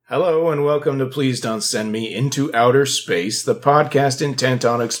Hello and welcome to Please Don't Send Me Into Outer Space, the podcast intent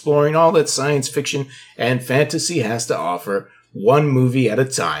on exploring all that science fiction and fantasy has to offer, one movie at a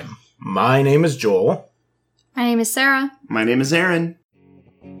time. My name is Joel. My name is Sarah. My name is Aaron.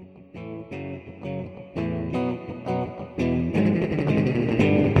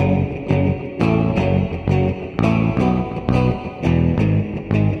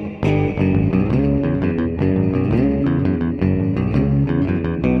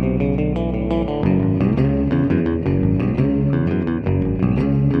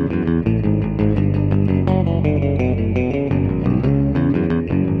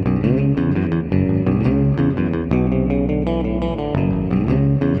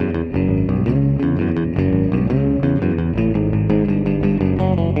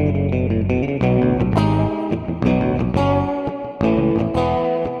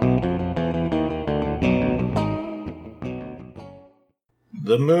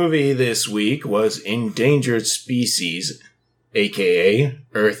 The movie this week was Endangered Species, aka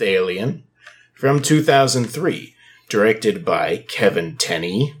Earth Alien, from 2003, directed by Kevin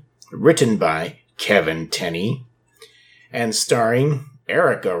Tenney, written by Kevin Tenney, and starring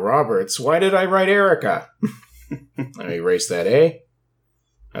Erica Roberts. Why did I write Erica? Let me erase that A.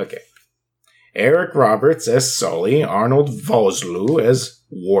 Okay. Eric Roberts as Sully, Arnold Vosloo as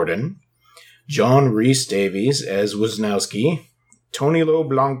Warden, John Rhys Davies as Wisnowski, Tonilo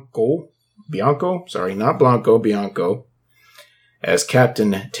Bianco as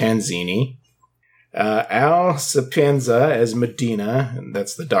Captain Tanzini, Al Sapienza as Medina, and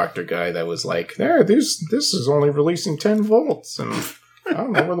that's the doctor guy that was like, this is only releasing 10 volts, and I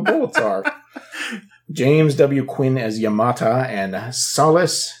don't know where the bullets are. James W. Quinn as Yamata, and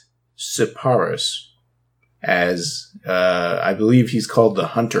Solis Siparis as, I believe he's called the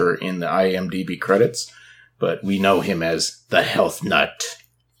Hunter in the IMDb credits, but we know him as the Health Nut.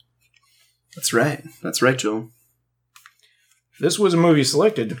 That's right, Joel. This was a movie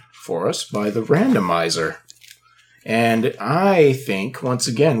selected for us by the randomizer. And I think, once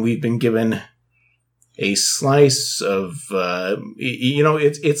again, we've been given a slice of,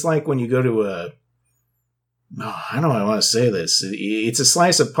 it's like when you go to I don't know how I want to say this. It's a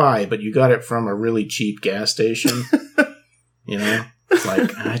slice of pie, but you got it from a really cheap gas station. It's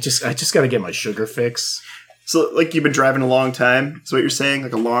like, I just got to get my sugar fix. So, like, you've been driving a long time, is what you're saying?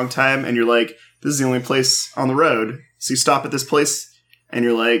 Like, a long time, and you're like, this is the only place on the road. So you stop at this place, and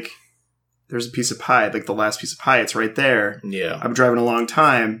you're like, there's a piece of pie, like the last piece of pie, it's right there. Yeah. I've been driving a long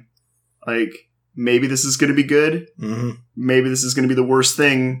time. Like, maybe this is going to be good. Mm-hmm. Maybe this is going to be the worst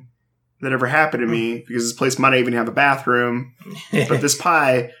thing that ever happened to me, because this place might not even have a bathroom. But this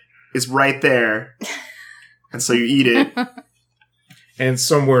pie is right there. And so you eat it. And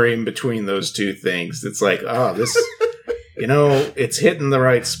somewhere in between those two things, it's like, this, it's hitting the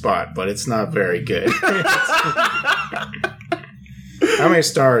right spot, but it's not very good. How many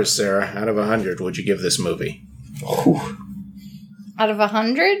stars, Sarah, out of 100 would you give this movie? Out of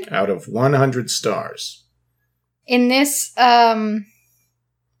 100? Out of 100 stars. In this, I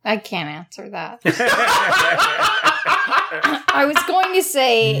can't answer that. I was going to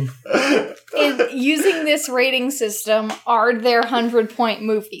say, using this rating system, are there 100-point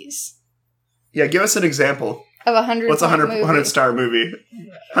movies? Yeah, give us an example. Of a 100 What's a 100-star movie?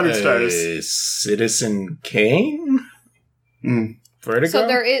 100 stars. Citizen Kane? Vertigo? So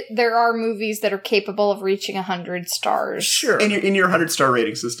there are movies that are capable of reaching 100 stars. Sure. In your 100-star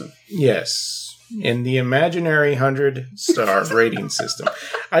rating system. Yes. In the imaginary 100-star rating system.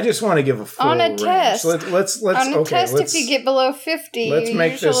 I just want to give a full on a range. test. Let's on a test, if you get below 50, let's you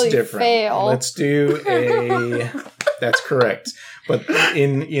make usually this different. fail. Let's do a... That's correct. But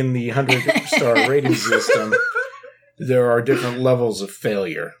in the 100-star rating system, there are different levels of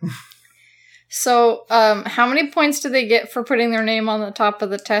failure. So, how many points do they get for putting their name on the top of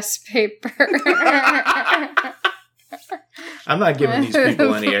the test paper? I'm not giving these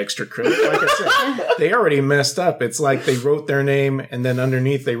people any extra credit. Like I said, they already messed up. It's like they wrote their name and then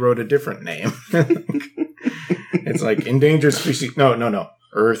underneath they wrote a different name. It's like Endangered Species. No.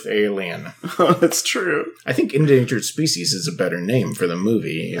 Earth Alien. Oh, that's true. I think Endangered Species is a better name for the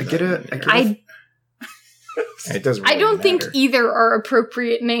movie. I get it. It doesn't. I Really don't matter. think either are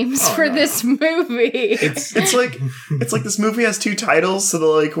appropriate names for this movie. It's like this movie has two titles, so that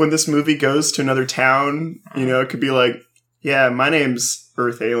like when this movie goes to another town, it could be like, yeah, my name's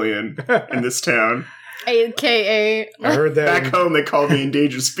Earth Alien in this town. AKA. I heard that back home they call me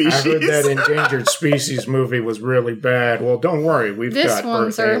Endangered Species. I heard that Endangered Species movie was really bad. Well, don't worry, we've got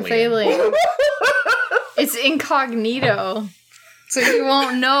one's Earth Alien. It's incognito, so you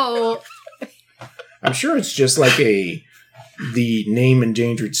won't know. I'm sure it's just like a the name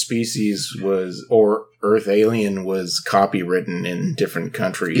endangered species was, or Earth Alien was copywritten in different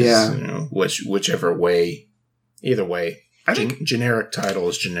countries. Yeah. You know, whichever way. Either way. I think generic title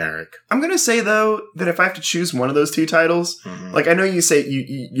is generic. I'm going to say, though, that if I have to choose one of those two titles, like, I know you say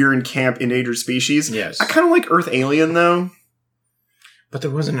you're in camp Endangered Species. Yes. I kind of like Earth Alien, though. But there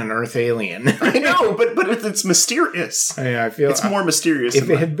wasn't an Earth Alien. I know, but it's mysterious. I feel it's more mysterious. If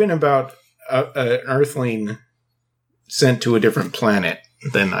it had been about an Earthling sent to a different planet,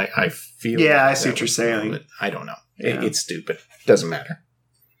 then I feel... Yeah, like I see what you're saying. But I don't know. Yeah. It's stupid. Doesn't matter.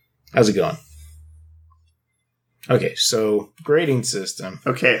 How's it going? Okay, so grading system.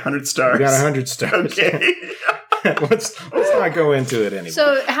 Okay, 100 stars. We got 100 stars. Okay. let's not go into it anymore.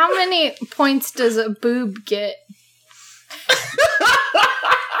 So, how many points does a boob get?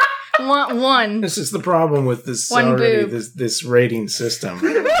 One. This is the problem with this One already. boob. This rating system.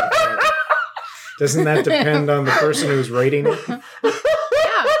 Doesn't that depend on the person who's rating it? Yeah.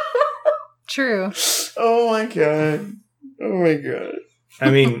 True. Oh my god. Oh my god.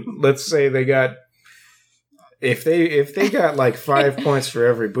 I mean, let's say they got. If they got like 5 points for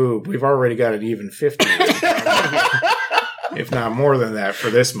every boob, we've already got an even 50. If not more than that for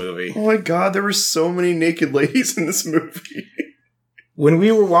this movie. Oh my god, there were so many naked ladies in this movie. When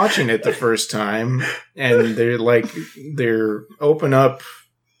we were watching it the first time, and they're open up,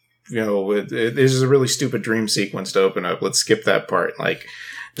 you know, this is a really stupid dream sequence to open up. Let's skip that part. Like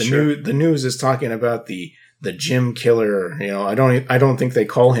the news is talking about the gym killer. You know, I don't think they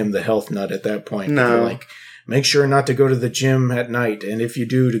call him the health nut at that point. No. They're like, make sure not to go to the gym at night, and if you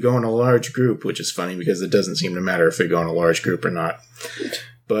do, to go in a large group, which is funny because it doesn't seem to matter if they go in a large group or not.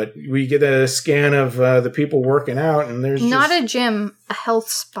 But we get a scan of the people working out, and there's Not just... a gym, a health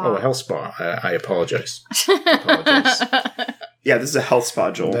spa. Oh, a health spa. I apologize. Apologize. Yeah, this is a health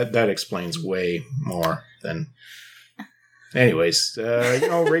spa, Joel. That explains way more than... Anyways, you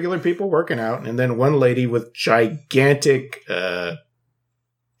know, regular people working out, and then one lady with gigantic...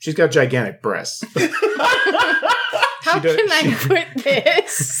 she's got gigantic breasts. How can I put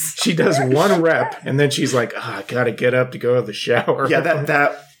this? She does one rep, and then she's like, I gotta get up to go to the shower. Yeah,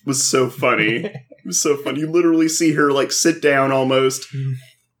 that was so funny. It was so funny. You literally see her, like, sit down almost,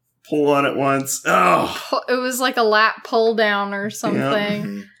 pull on it once. Oh! It was like a lat pull down or something.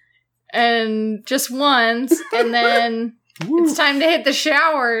 Yeah. And just once, and then it's time to hit the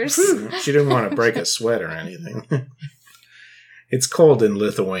showers. She didn't want to break a sweat or anything. It's cold in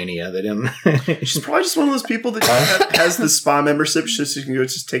Lithuania. They didn't. She's probably just one of those people that has the spa membership just so you can go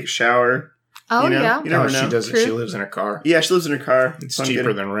just take a shower. Oh, You know? yeah. You never know. She doesn't. True. She lives in her car. Yeah, she lives in her car. It's So I'm cheaper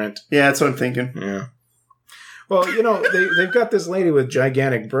getting- than rent. Yeah, that's what I'm thinking. Yeah. Well, you know, they've got this lady with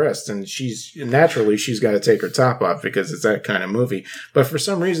gigantic breasts, and she's got to take her top off because it's that kind of movie. But for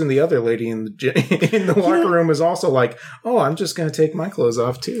some reason, the other lady in the locker room is also like, "Oh, I'm just going to take my clothes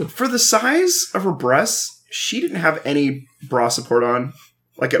off too." For the size of her breasts, she didn't have any bra support on,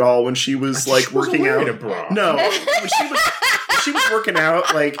 like at all, when she was like She wasn't working out. wearing a bra. No, when she was working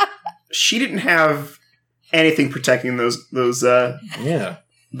out, like she didn't have anything protecting those Yeah,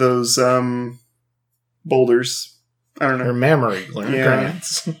 boulders. I don't her know. mammary Yeah.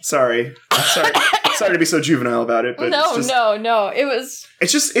 glands. Sorry to be so juvenile about it, but No. It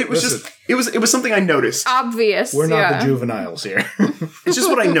was it was something I noticed. obvious. We're not yeah. the juveniles here. It's just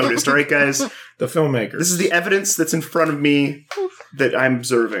what I noticed. All right, guys, The filmmakers. this is the evidence that's in front of me that I'm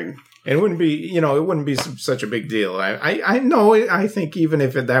observing. It wouldn't be such a big deal. I know. I think even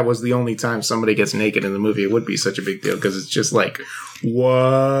if that was the only time somebody gets naked in the movie, it would be such a big deal because it's just like,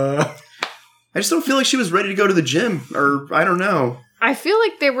 what? I just don't feel like she was ready to go to the gym, or I don't know. I feel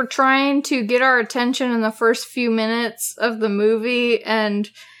like they were trying to get our attention in the first few minutes of the movie, and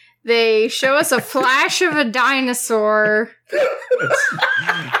they show us a flash of a dinosaur,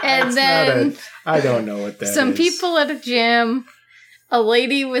 and then I don't know what that is. some people at a gym. A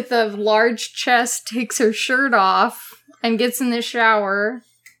lady with a large chest takes her shirt off and gets in the shower,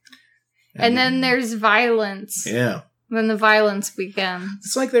 and then there's violence. Yeah. Then the violence begins.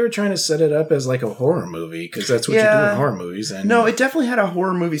 It's like they were trying to set it up as like a horror movie because that's what you do Yeah. in horror movies. And No, it definitely had a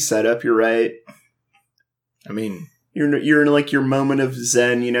horror movie setup. You're right. I mean, You're in like your moment of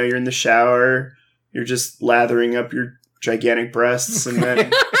zen. You know, you're in the shower. You're just lathering up your gigantic breasts, and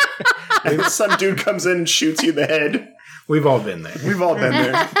then some dude comes in and shoots you in the head. we've all been there. We've all been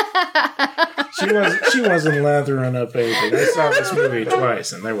there. She wasn't lathering up anything. I saw this movie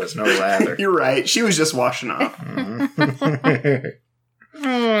twice, and there was no lather. You're right. She was just washing off. Mhm.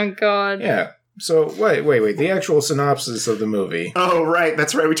 Oh my god. Yeah. So wait. The actual synopsis of the movie. Oh, right.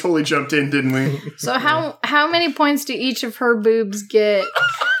 That's right. We totally jumped in, didn't we? So how many points do each of her boobs get?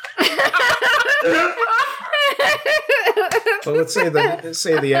 Well, let's say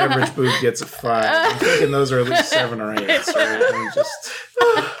the average boob gets a 5. I'm thinking those are at least 7 or 8. So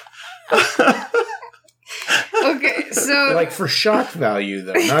Okay, so like for shock value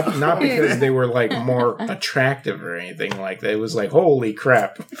though, not because they were like more attractive or anything like that. It was like, holy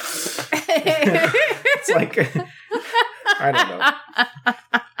crap! It's like I don't know.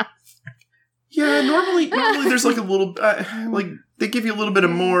 Yeah, normally there's like a little like they give you a little bit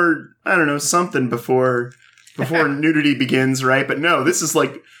of more, I don't know, something before nudity begins, right? But no, this is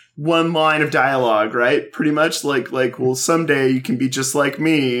like one line of dialogue, right? Pretty much like well, someday you can be just like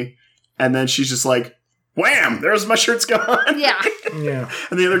me, and then she's just like, wham! There's my shirt's gone. yeah.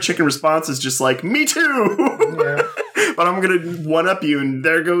 And the other chicken response is just like, me too. Yeah. But I'm gonna one up you, and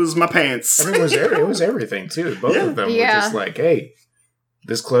there goes my pants. I mean, it was everything too. Both of them were just like, hey,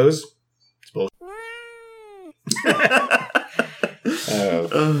 this clothes.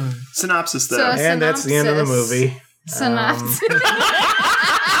 Synopsis, though. So, and that's the end of the movie. Synopsis.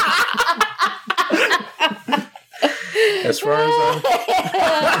 As far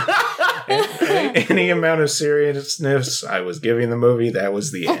as any amount of seriousness I was giving the movie, that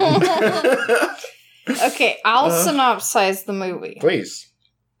was the end. Okay, I'll synopsize the movie. Please.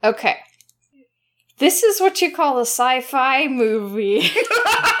 Okay. This is what you call a sci-fi movie.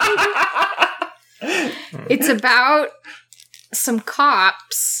 It's about some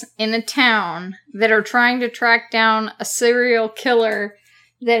cops in a town that are trying to track down a serial killer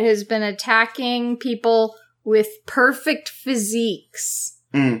that has been attacking people with perfect physiques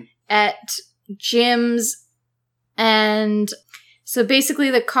at gyms. And so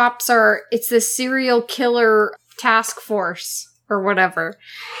basically the cops it's the serial killer task force or whatever.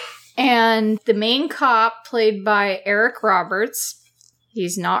 And the main cop, played by Eric Roberts,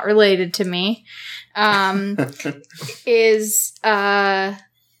 he's not related to me, is,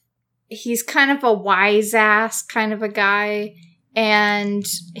 he's kind of a wise ass kind of a guy, and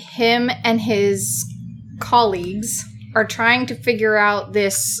him and his colleagues are trying to figure out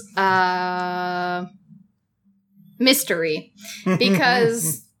this, mystery.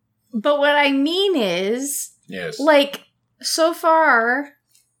 Because, but what I mean is, yes, like, so far,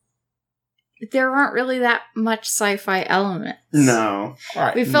 there aren't really that much sci-fi elements. No.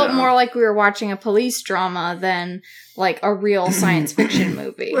 We felt more like we were watching a police drama than like a real science fiction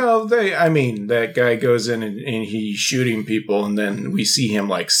movie. Well, that guy goes in and he's shooting people, and then we see him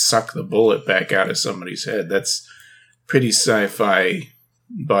like suck the bullet back out of somebody's head. That's pretty sci-fi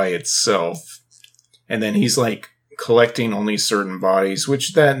by itself. And then he's like collecting only certain bodies,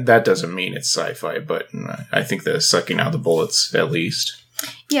 which that doesn't mean it's sci-fi, but I think the sucking out the bullets at least.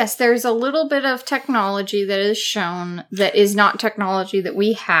 Yes, there's a little bit of technology that is shown that is not technology that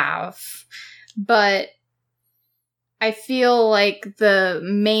we have, but I feel like the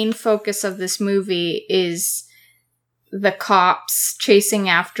main focus of this movie is the cops chasing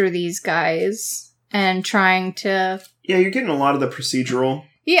after these guys and trying to... Yeah, you're getting a lot of the procedural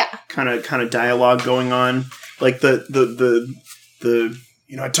kind of dialogue going on. Like the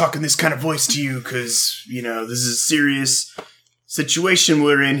I'm talking this kind of voice to you because, this is a serious situation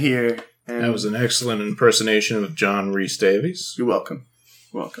we're in here. And that was an excellent impersonation of John Rhys Davies. You're welcome.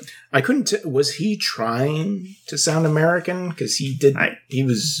 Welcome. I couldn't. Was he trying to sound American? Because he did. He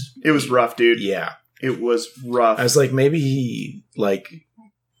was. It was rough, dude. Yeah, it was rough. I was like, maybe he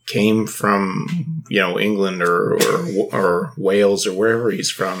came from England or Wales or wherever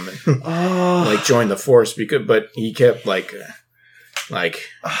he's from, and, joined the force but he kept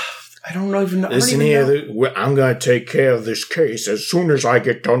I don't even know. Listen here, I'm going to take care of this case as soon as I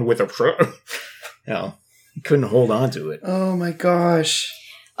get done with it. He couldn't hold on to it. Oh my gosh.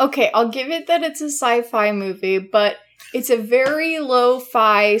 Okay, I'll give it that it's a sci-fi movie, but it's a very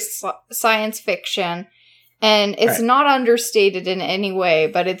lo-fi science fiction, and it's not understated in any way,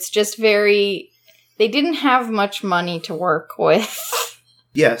 but it's just very... They didn't have much money to work with.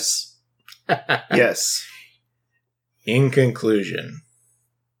 Yes. Yes. In conclusion...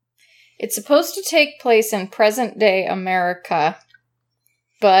 It's supposed to take place in present-day America,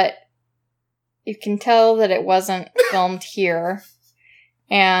 but you can tell that it wasn't filmed here.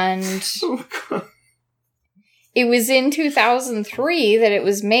 And it was in 2003 that it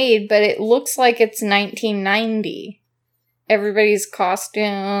was made, but it looks like it's 1990. Everybody's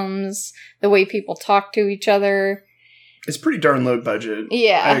costumes, the way people talk to each other. It's pretty darn low budget.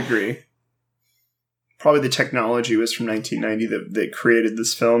 Yeah. I agree. Probably the technology was from 1990 that created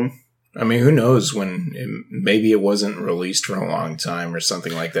this film. I mean, who knows when... maybe it wasn't released for a long time or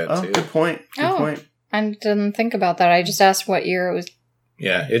something like that, too. Good point. Good point. I didn't think about that. I just asked what year it was.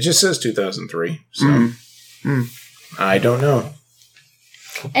 Yeah, it just says 2003, so... I don't know.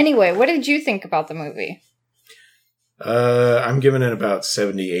 Anyway, what did you think about the movie? I'm giving it about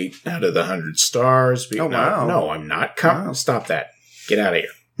 78 out of the 100 stars. Oh, wow. No, I'm not. Wow. Stop that. Get out of here.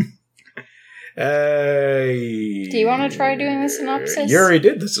 Do you want to try doing the synopsis? You already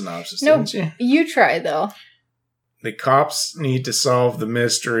did the synopsis, No, didn't you? you try, though. The cops need to solve the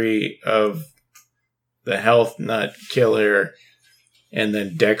mystery of the health nut killer, and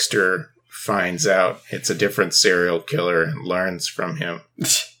then Dexter finds out it's a different serial killer and learns from him.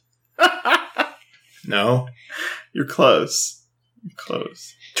 No? You're close. You're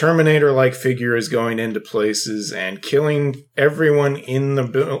close. Terminator-like figure is going into places and killing everyone in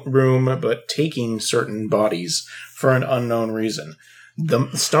the room, but taking certain bodies for an unknown reason. The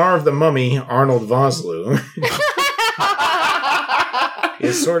star of The Mummy, Arnold Vosloo,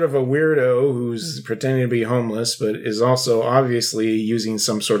 is sort of a weirdo who's pretending to be homeless, but is also obviously using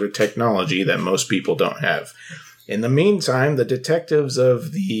some sort of technology that most people don't have. In the meantime, the detectives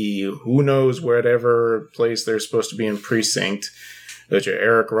of the who knows whatever place they're supposed to be in precinct, which are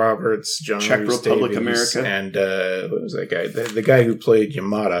Eric Roberts, John Czech Rhys Republic, Davies, America. and what was that guy? The guy who played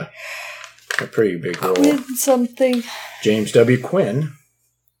Yamada, a pretty big role. Something. James W. Quinn.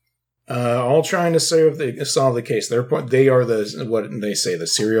 All trying to solve the case. They are what they say, the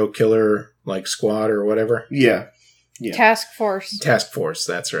serial killer squad or whatever. Yeah. Task Force. Task Force.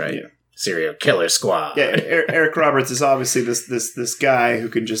 That's right. Yeah. Serial killer squad. Yeah, Eric Roberts is obviously this guy who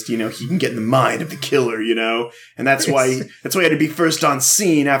can just, he can get in the mind of the killer, and that's why he had to be first on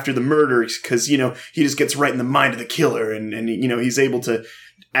scene after the murder, because, he just gets right in the mind of the killer, and he's able to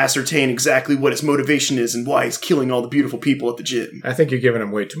ascertain exactly what his motivation is and why he's killing all the beautiful people at the gym. I think you're giving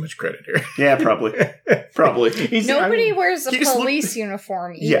him way too much credit here. Yeah, probably. Nobody wears a just police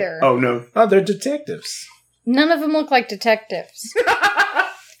uniform either. Yeah. Oh, no. Oh, they're detectives. None of them look like detectives.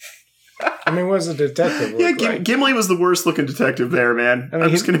 I mean, what does a detective look like? Gimli was the worst looking detective there, man. I mean,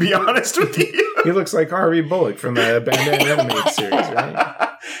 I'm just going to be honest with you. He looks like Harvey Bullock from the Batman animated series,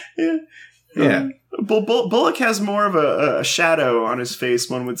 right? Yeah. Bullock has more of a shadow on his face,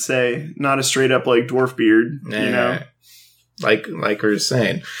 one would say. Not a straight up, dwarf beard, Like we were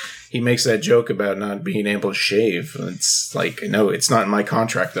saying. He makes that joke about not being able to shave. It's no, it's not in my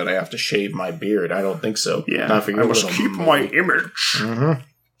contract that I have to shave my beard. I don't think so. Yeah. Not for you. I must keep my image. Mm-hmm.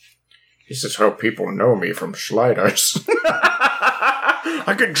 This is how people know me from Sliders.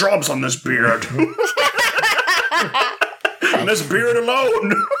 I get jobs on this beard. On this beard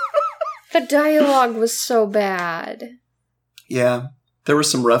alone. The dialogue was so bad. Yeah, there were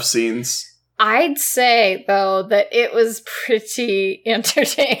some rough scenes. I'd say, though, that it was pretty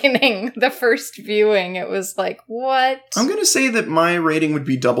entertaining. The first viewing, it was like, what? I'm going to say that my rating would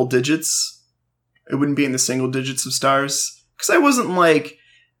be double digits. It wouldn't be in the single digits of stars. Because I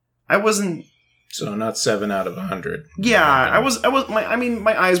wasn't... So not 7 out of 100. Yeah,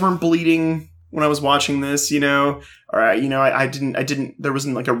 my eyes weren't bleeding when I was watching this, or, I didn't, there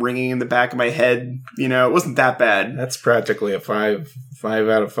wasn't a ringing in the back of my head, it wasn't that bad. That's practically a 5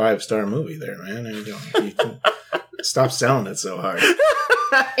 out of 5 star movie there, man. You stop selling it so hard.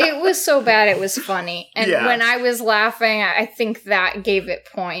 It was so bad it was funny. And Yeah. when I was laughing, I think that gave it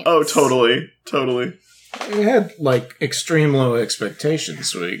points. Oh, totally. We had extreme low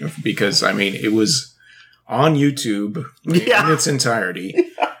expectations because it was on YouTube in its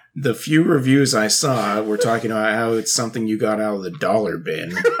entirety. The few reviews I saw were talking about how it's something you got out of the dollar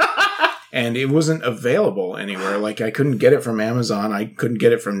bin. And it wasn't available anywhere. I couldn't get it from Amazon. I couldn't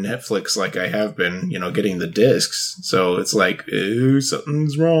get it from Netflix like I have been, getting the discs. So it's ooh,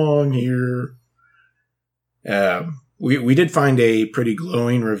 something's wrong here. We did find a pretty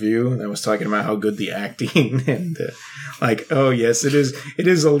glowing review that was talking about how good the acting and oh yes, it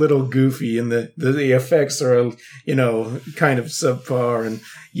is a little goofy and the effects are kind of subpar, and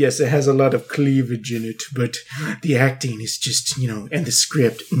yes, it has a lot of cleavage in it, but the acting is just and the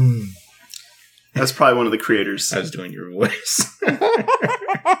script. That's probably one of the creators. I was doing your voice.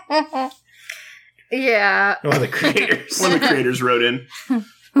 Yeah. One of the creators. One of the creators wrote in.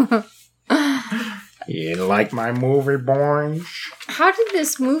 You like my movie, boys? How did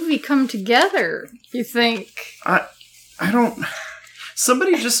this movie come together, you think? I don't...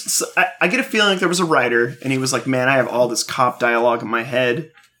 Somebody just... I get a feeling there was a writer, and he was like, man, I have all this cop dialogue in my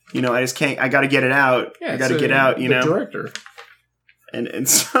head. I just can't... I gotta get it out. Yeah, I gotta get out, the director. And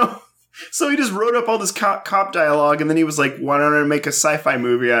so he just wrote up all this cop dialogue, and then he was like, why don't I make a sci-fi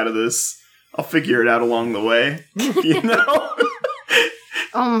movie out of this? I'll figure it out along the way.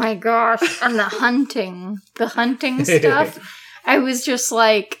 Oh my gosh. And the hunting stuff. I was just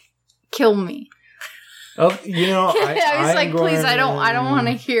like, kill me. Oh, I was like, please, I don't want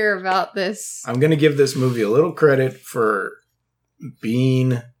to hear about this. I'm going to give this movie a little credit for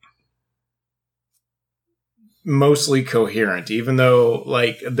being mostly coherent, even though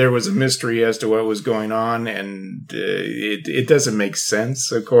like there was a mystery as to what was going on, and it doesn't make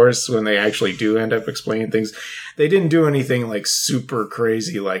sense, of course, when they actually do end up explaining things. They didn't do anything like super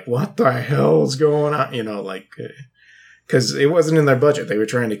crazy, like what the hell's going on, like because it wasn't in their budget. They were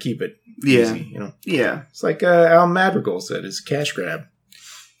trying to keep it easy, Yeah. It's like Al Madrigal said, it's a cash grab,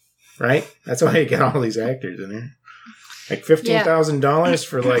 right? That's why you get all these actors in there. Like $15,000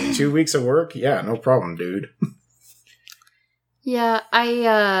 for like 2 weeks of work? Yeah, no problem, dude. Yeah,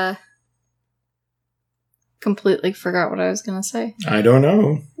 I completely forgot what I was going to say. I don't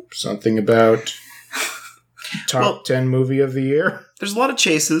know. Something about top 10 movie of the year? There's a lot of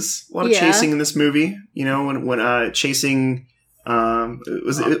chases. A lot of chasing in this movie. When chasing...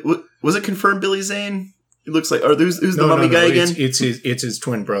 was it confirmed Billy Zane? It looks like... who's the mummy guy again? It's his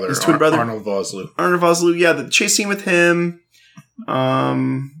twin brother. His twin brother? Arnold Vosloo. Arnold Vosloo, yeah. The chase scene with him.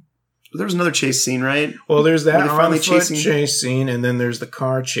 There was another chase scene, right? Well, there's that finally chase scene, and then there's the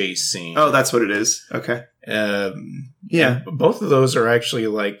car chase scene. Oh, that's what it is. Okay. Yeah. Both of those are actually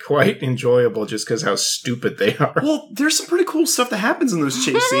like quite enjoyable just because how stupid they are. Well, there's some pretty cool stuff that happens in those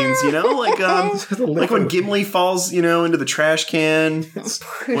chase scenes, like when Gimli falls, into the trash can.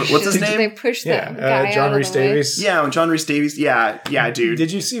 What's his name? They push that guy John out Rhys of the way. Davies. Yeah, when John Rhys Davies. Yeah, dude.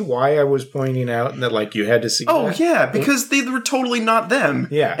 Did you see why I was pointing out that like you had to see? Oh that? yeah, because they were totally not them.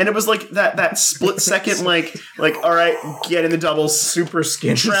 Yeah, and it was like that split second, like all right, get in the doubles, super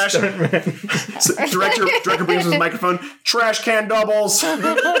skinny trash. So director brings his microphone. Trash can doubles on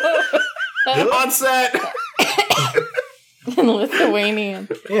set. In Lithuanian.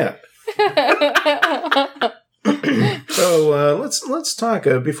 Yeah. So let's talk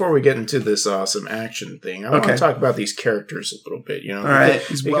before we get into this awesome action thing. I want to talk about these characters a little bit. All right,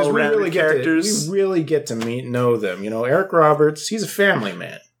 because we really get to know them. Eric Roberts, he's a family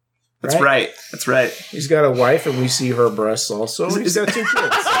man. That's right. He's got a wife, and we see her breasts also. He's got 2 kids.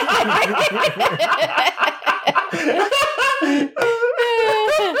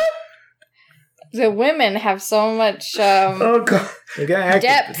 The women have so much oh god,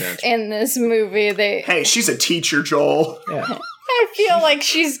 depth in this movie. Hey, she's a teacher, Joel. Yeah. I feel like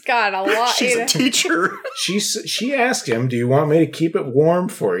she's got a lot. She's a teacher. She asked him, "Do you want me to keep it warm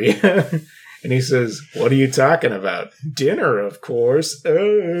for you?" And he says, "What are you talking about? Dinner, of course."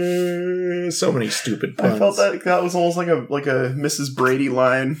 So many stupid puns. I felt that was almost like a Mrs. Brady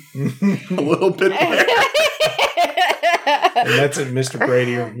line, a little bit there. And that's it. Mr.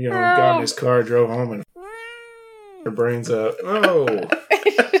 Brady, got in his car, drove home, and her brains out. Oh,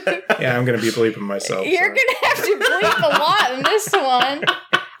 yeah, I'm gonna be bleeping myself. You're gonna have to bleep a lot in this one.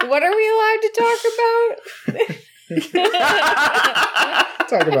 What are we allowed to talk about?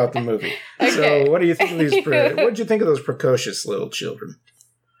 Talk about the movie. Okay. So, what do you think of these? What did you think of those precocious little children?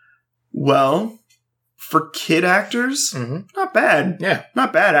 Well, for kid actors, not bad. Yeah,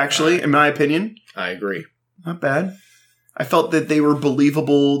 not bad actually, in my opinion. I agree. Not bad. I felt that they were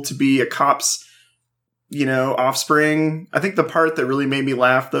believable to be a cop's, offspring. I think the part that really made me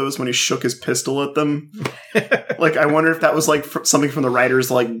laugh, though, is when he shook his pistol at them. Like, I wonder if that was, like, something from the writer's,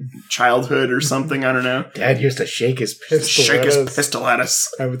 like, childhood or something. I don't know. Dad used to shake his pistol at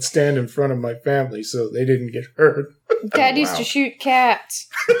us. I would stand in front of my family so they didn't get hurt. Dad used to shoot cats.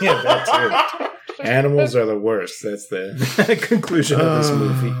 Yeah, that too. Animals are the worst. That's the conclusion of this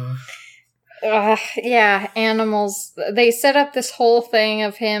movie. Yeah, animals. They set up this whole thing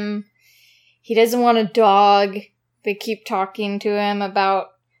of him. He doesn't want a dog. They keep talking to him about,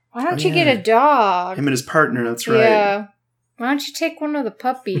 why don't you get a dog? Him and his partner, that's right. Yeah. Why don't you take one of the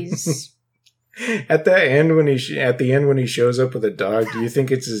puppies? At the end when he shows up with a dog, do you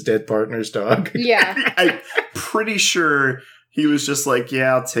think it's his dead partner's dog? Yeah. I'm pretty sure he was just like,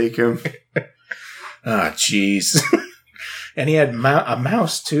 yeah, I'll take him. Ah, jeez. And he had a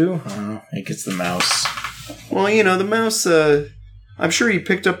mouse, too. Oh, I think it's the mouse. Well, the mouse, I'm sure he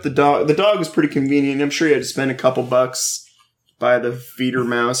picked up the dog. The dog was pretty convenient. I'm sure he had to spend a couple bucks to buy the feeder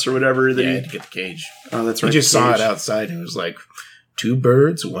mouse or whatever. He had to get the cage. Oh, that's right. He just saw it outside and it was like, 2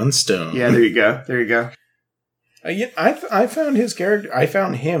 birds, 1 stone. Yeah, there you go. I found his character. I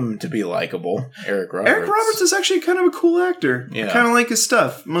found him to be likable. Eric Roberts is actually kind of a cool actor. Yeah. I kind of like his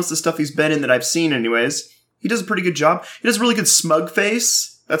stuff. Most of the stuff he's been in that I've seen, anyways. He does a pretty good job. He does a really good smug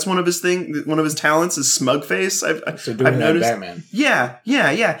face. That's one of his talents is smug face. I've noticed. Batman. Yeah.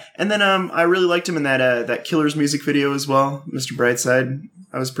 And then I really liked him in that Killer's music video as well, Mr. Brightside.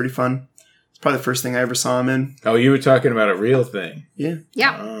 That was pretty fun. It's probably the first thing I ever saw him in. Oh, you were talking about a real thing. Yeah.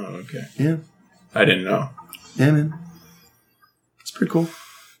 Yeah. Oh, okay. Yeah. I didn't know. Yeah, man. It's pretty cool.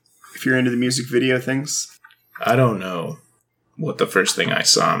 If you're into the music video things. I don't know. what the first thing I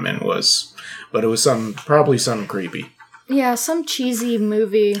saw him in was. But it was probably something creepy. Yeah, some cheesy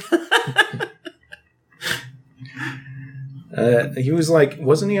movie. He was like,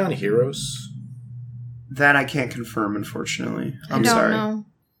 wasn't he on Heroes? That I can't confirm, unfortunately. I'm I don't sorry. know.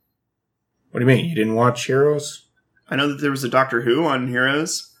 What do you mean? You didn't watch Heroes? I know that there was a Doctor Who on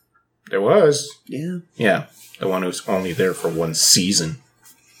Heroes. There was. Yeah. Yeah. The one who's only there for one season.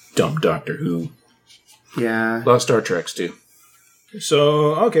 Dumb Doctor Who. Yeah. Love Star Treks too.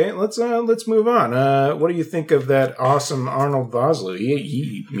 So, okay, let's move on. What do you think of that awesome Arnold Vosloo?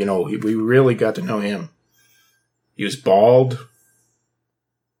 We really got to know him. He was bald.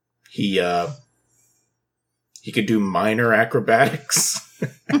 He could do minor acrobatics.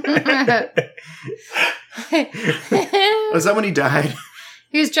 Was that when he died?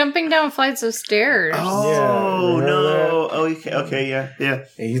 He was jumping down flights of stairs. Oh, Yeah, no. Oh, okay, yeah. And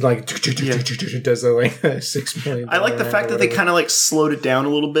he like does the like $6 million. I like the fact that they kind of like slowed it down a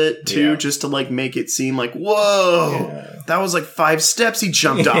little bit too, just to like make it seem like, whoa, that was like 5 steps he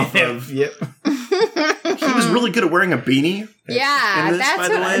jumped off of. Yep. He was really good at wearing a beanie. Yeah, And this, that's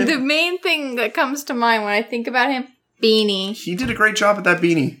by the way- the main thing that comes to mind when I think about him. Beanie. He did a great job at that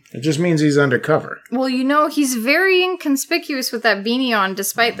beanie. It just means he's undercover. Well, he's very inconspicuous with that beanie on,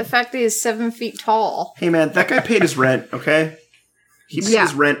 despite the fact that he's 7 feet tall. Hey man, that guy paid his rent, okay? He paid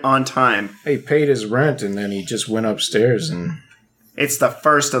his rent on time. He paid his rent and then he just went upstairs and It's the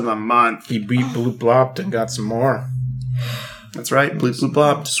first of the month. he beat Bloop Blopped and got some more. That's right. Bloop bloop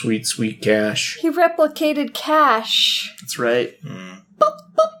blop. Sweet, sweet cash. He replicated cash. That's right.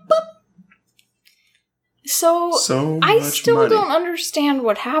 So I much still money. don't understand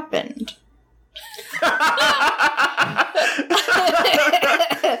what happened.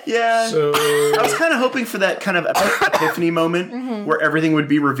 Yeah. So I was kind of hoping for that kind of epiphany moment where everything would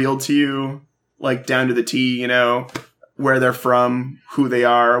be revealed to you, like down to the T, where they're from, who they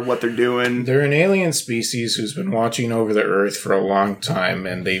are, what they're doing. they're an alien species who's been watching over the Earth for a long time,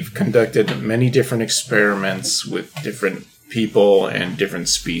 and they've conducted many different experiments with different people and different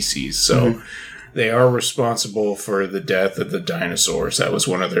species. So they are responsible for the death of the dinosaurs. That was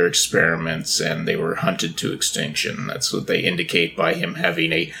one of their experiments, and they were hunted to extinction. That's what they indicate by him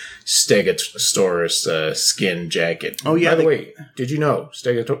having a Stegosaurus skin jacket. Oh, yeah, By the way, did you know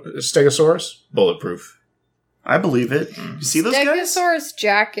Stegosaurus? Bulletproof. I believe it. You see those guys? Stegosaurus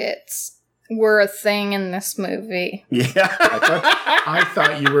jackets were a thing in this movie. Yeah. I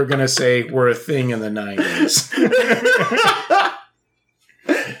thought you were going to say we're a thing in the 90s.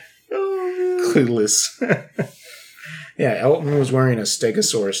 Clueless. Yeah, Elton was wearing a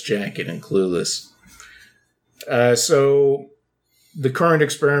Stegosaurus jacket in Clueless. So the current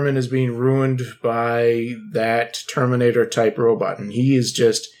experiment is being ruined by that Terminator-type robot, and he is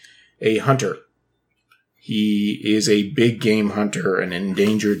just a hunter. He is a big game hunter, an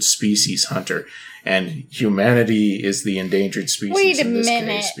endangered species hunter, and humanity is the endangered species Wait a in this minute.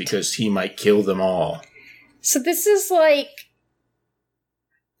 case because he might kill them all. So this is like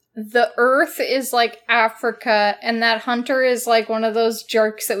the Earth is like Africa, and that hunter is like one of those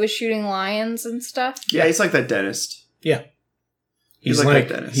jerks that was shooting lions and stuff. Yeah, he's like that dentist. Yeah. He's He's like like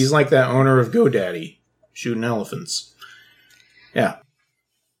that dentist. he's like that owner of GoDaddy shooting elephants. Yeah.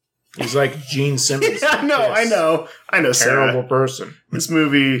 He's like Gene Simmons. Yeah, I know, Terrible Sarah. person. This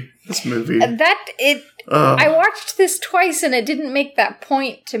movie. I watched this twice and it didn't make that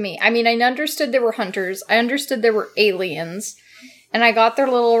point to me. I mean, I understood there were hunters. I understood there were aliens. And I got their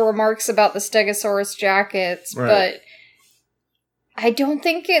little remarks about the Stegosaurus jackets, Right. but I don't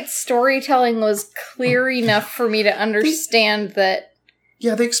think its storytelling was clear enough for me to understand that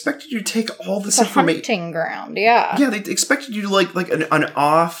Yeah, they expected you to take all this it's a information. hunting ground. Yeah. Yeah, they expected you to like an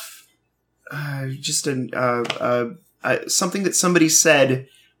off, something that somebody said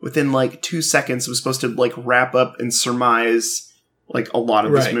within like 2 seconds was supposed to like wrap up and surmise like a lot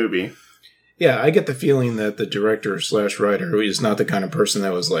of this Right. movie. Yeah, I get the feeling that the director/writer is not the kind of person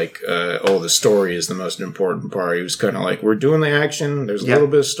that was like, the story is the most important part. He was kind of like, we're doing the action, there's a little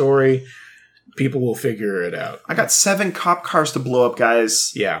bit of story, people will figure it out. I got 7 cop cars to blow up,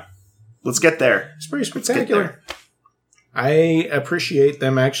 guys. Yeah. Let's get there. It's pretty Get there. spectacular. I appreciate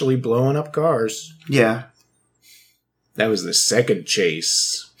them actually blowing up cars. Yeah. That was the second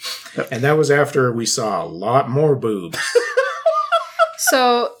chase. And that was after we saw a lot more boobs.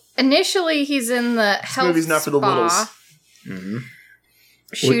 So initially he's in the health movie's not for the spa littles. Mm-hmm.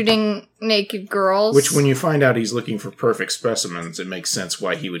 shooting naked girls. Which, when you find out he's looking for perfect specimens, it makes sense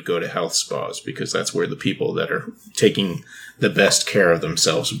why he would go to health spas, because that's where the people that are taking the best care of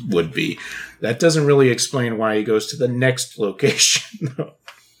themselves would be. That doesn't really explain why he goes to the next location, though.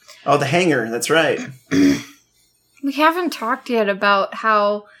 Oh, the hangar. That's right. We haven't talked yet about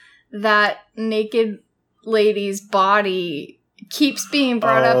how that naked lady's body keeps being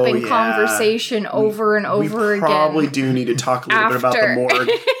brought up in conversation over and over again. We probably do need to talk a little bit about the morgue.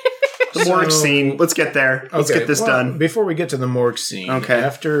 The morgue scene. Let's get there. Let's get this done. Before we get to the morgue scene,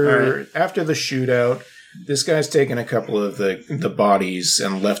 after the shootout, this guy's taken a couple of the bodies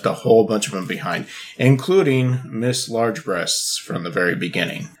and left a whole bunch of them behind, including Miss Large Breasts from the very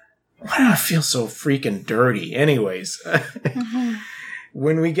beginning. Why do I feel so freaking dirty? Anyways,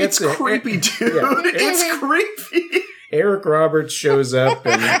 when we get to... It's creepy, dude. It's creepy. Eric Roberts shows up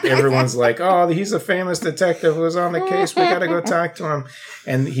and everyone's like, oh, he's a famous detective who was on the case. We got to go talk to him.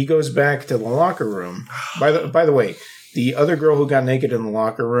 And he goes back to the locker room. By the way, the other girl who got naked in the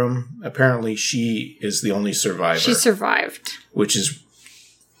locker room, apparently she is the only survivor. She survived. Which is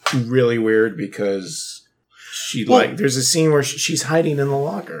really weird because... there's a scene where she's hiding in the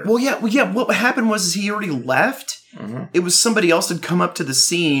locker. Well, yeah. What happened was he already left. Mm-hmm. It was somebody else had come up to the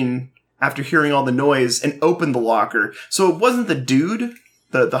scene after hearing all the noise and opened the locker. So it wasn't the dude,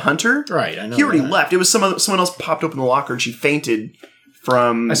 the hunter. Right, I know. He already left. It was someone else popped open the locker and she fainted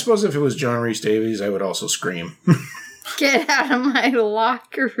from... I suppose if it was John Rhys Davies, I would also scream. Get out of my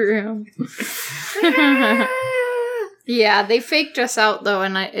locker room. Yeah, they faked us out, though,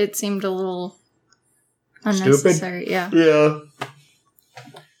 and it seemed a little... unnecessary. Stupid? Yeah.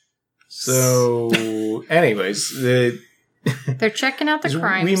 So, anyways, they're checking out the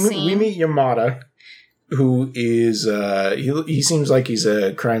crime scene. We meet Yamada, who is he seems like he's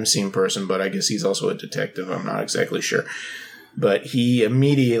a crime scene person, but I guess he's also a detective. I'm not exactly sure, but he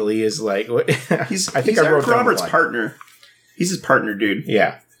immediately is like, he's Eric Roberts' partner. He's his partner, dude.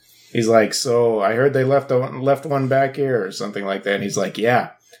 Yeah, he's like, so I heard they left one back here or something like that. And he's like,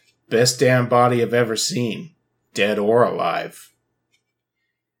 yeah. Best damn body I've ever seen. Dead or alive.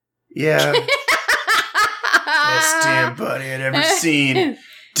 Yeah. Best damn body I'd ever seen.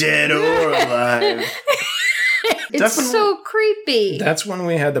 Dead or alive. It's so creepy. That's when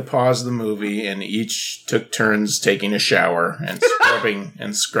we had to pause the movie and each took turns taking a shower and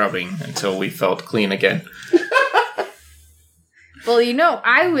scrubbing until we felt clean again. Well,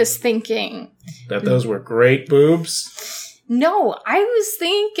 I was thinking... that those were great boobs. No, I was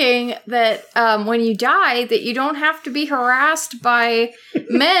thinking that when you die, that you don't have to be harassed by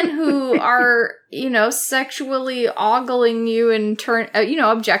men who are, sexually ogling you and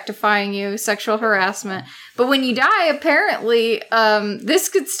objectifying you, sexual harassment. But when you die, apparently, this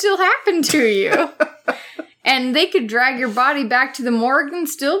could still happen to you. And they could drag your body back to the morgue and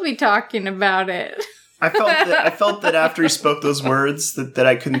still be talking about it. I felt that after he spoke those words, that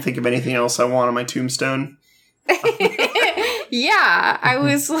I couldn't think of anything else I want on my tombstone. Yeah, I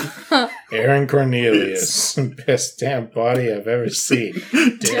was... Aaron Cornelius. Best damn body I've ever seen.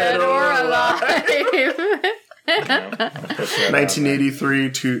 Dead or alive.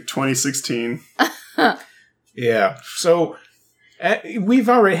 1983 to 2016. Yeah. So, we've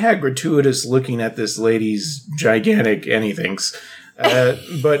already had gratuitous looking at this lady's gigantic anythings.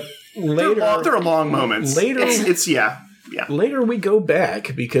 But later... There are long moments. Later... Yeah. Later we go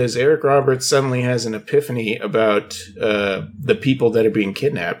back because Eric Roberts suddenly has an epiphany about the people that are being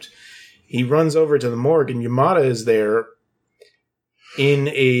kidnapped. He runs over to the morgue and Yamada is there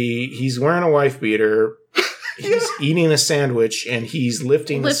he's wearing a wife beater, he's eating a sandwich, and he's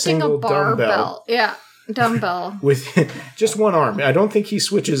lifting a single dumbbell. Yeah, dumbbell. With just one arm. I don't think he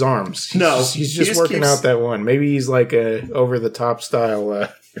switches arms. He's just working out that one. Maybe he's like a over-the-top style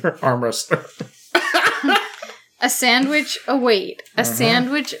arm wrestler. A sandwich await. A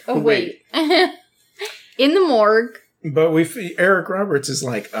sandwich await. In the morgue. But Eric Roberts is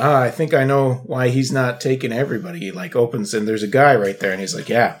like, I think I know why he's not taking everybody. He opens and there's a guy right there, and he's like,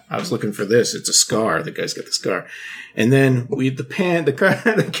 yeah, I was looking for this. It's a scar. The guy's got the scar. And then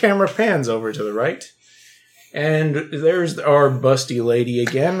the camera pans over to the right, and there's our busty lady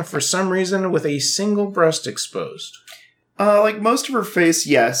again, for some reason, with a single breast exposed. Most of her face,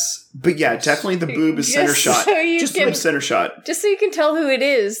 yes. But yeah, definitely the boob is center shot. Center shot. Just so you can tell who it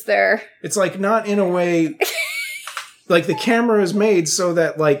is there. It's not in a way... the camera is made so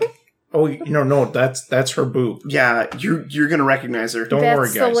that no, that's her boob. Yeah, you're going to recognize her. Don't worry,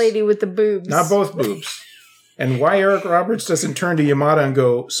 guys. That's the lady with the boobs. Not both boobs. And why Eric Roberts doesn't turn to Yamada and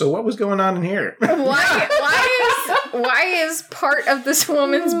go, so what was going on in here? Why is part of this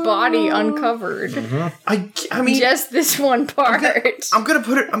woman's body uncovered? Mm-hmm. I mean, just this one part. I'm gonna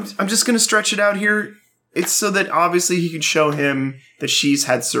put it. I'm just gonna stretch it out here. It's so that obviously he can show him that she's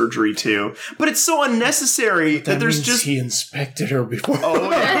had surgery too. But it's so unnecessary that there's means just he inspected her before.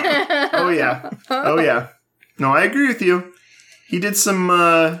 Oh yeah. No, I agree with you. He did some.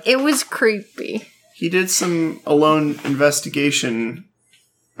 It was creepy. He did some alone investigation.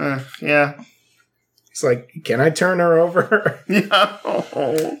 Yeah. It's like, can I turn her over? Yeah.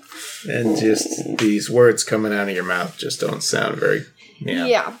 And just these words coming out of your mouth just don't sound very...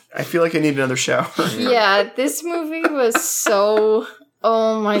 Yeah. I feel like I need another shower. Yeah, this movie was so...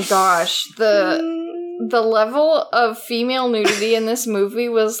 Oh my gosh. The level of female nudity in this movie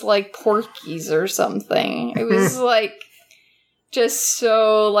was like Porky's or something. It was like just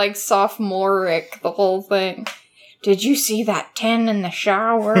so like sophomoric, the whole thing. Did you see that 10 in the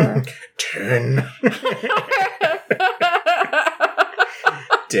shower? 10.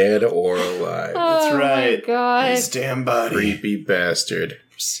 Dead or alive. That's right. Oh my god. His damn body. Creepy bastard.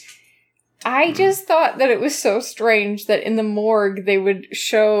 I just thought that it was so strange that in the morgue they would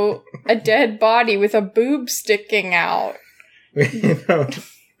show a dead body with a boob sticking out. You know,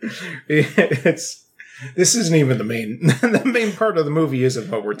 this isn't even the main part of the movie isn't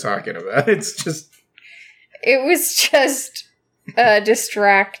what we're talking about. It's just... It was just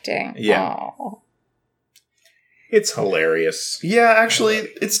distracting. Yeah. Oh. It's hilarious. Yeah, actually,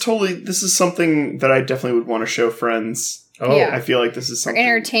 it's totally... This is something that I definitely would want to show friends. Oh, Yeah. I feel like this is For something...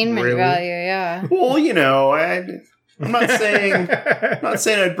 entertainment Really? value, yeah. Well, you know, I'm not saying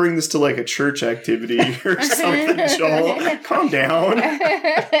I'd bring this to like a church activity or something, Joel. Calm down.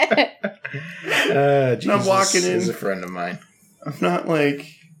 Jesus I'm walking in. is a friend of mine. I'm not like...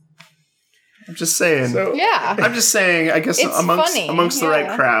 I'm just saying. So, Yeah. I'm just saying, I guess It's funny, amongst the right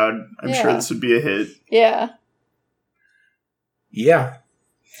yeah. crowd, I'm Yeah. sure this would be a hit. Yeah. yeah,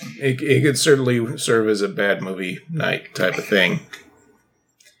 it could certainly serve as a bad movie night type of thing.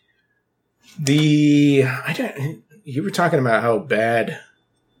 You were talking about how bad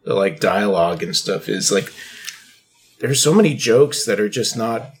the like dialogue and stuff is. Like, there's so many jokes that are just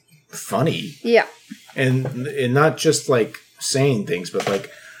not funny, Yeah. and not just like saying things, but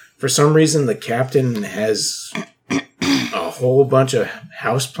like for some reason the captain has a whole bunch of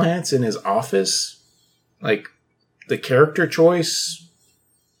houseplants in his office. Like, the character choice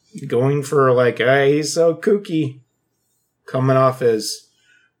going for like, hey, he's so kooky, coming off as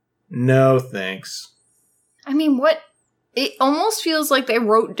no thanks. I mean, it almost feels like they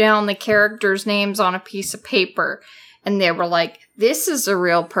wrote down the characters' names on a piece of paper and they were like, this is a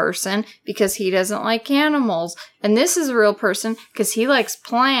real person because he doesn't like animals. And this is a real person because he likes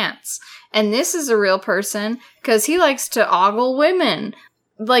plants. And this is a real person because he likes to ogle women.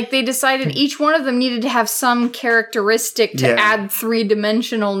 Like, they decided each one of them needed to have some characteristic to Yeah. add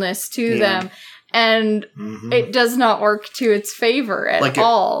three-dimensionalness to Yeah. them. And it does not work to its favor at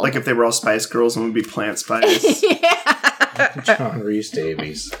all. Like if they were all Spice Girls, and would be Plant Spice. Yeah. John Rhys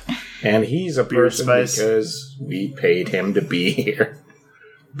Davies. And he's a Beard person Spice. because we paid him to be here.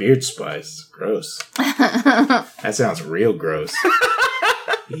 Beard Spice. Gross. That sounds real gross.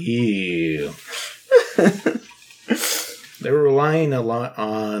 Ew. They were relying a lot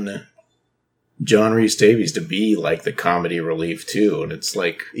on John Rhys Davies to be like the comedy relief too, and it's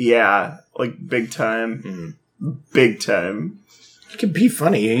like, Yeah, like big time. Big time. he can be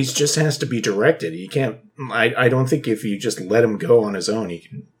funny. He just has to be directed. He can't. I don't think if you just let him go on his own, he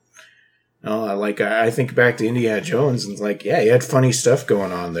can. I think back to Indiana Jones and it's like, yeah, he had funny stuff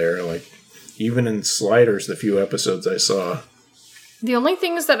going on there. Like, even in Sliders, the few episodes I saw. The only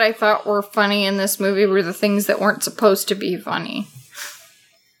things that I thought were funny in this movie were the things that weren't supposed to be funny.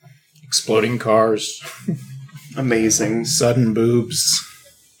 Exploding cars, Amazing. sudden boobs.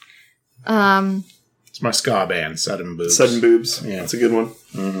 Um, It's my ska band, Sudden Boobs. Sudden boobs. Yeah. That's a good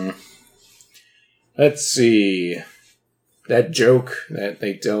one. Let's see. That joke that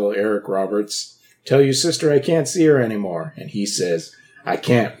they tell Eric Roberts, tell your sister I can't see her anymore. And he says, I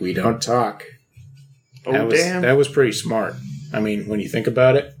can't, we don't talk. Oh, damn. That was pretty smart. I mean, when you think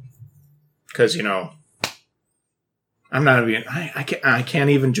about it. Because, you know, I'm not even, I can't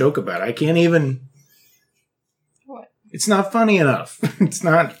even joke about it. I can't even. What? It's not funny enough. It's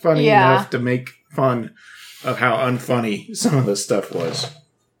not funny Yeah. enough to make fun of how unfunny some of the stuff was.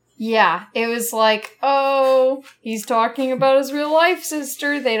 yeah, it was like, oh, he's talking about his real life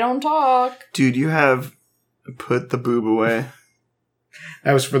sister. They don't talk. Dude, you have put the boob away.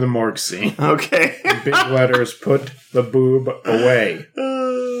 That was for the morgue scene. Okay. Big letters, put the boob away.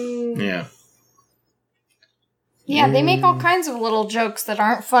 Yeah. Yeah, they make all kinds of little jokes that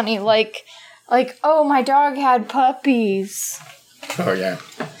aren't funny, like, oh, my dog had puppies. Oh, yeah.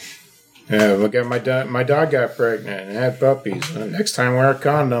 Yeah, look at my dog got pregnant and had puppies. Next time, wear a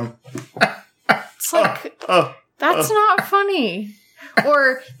condom. It's like, Oh, that's not funny.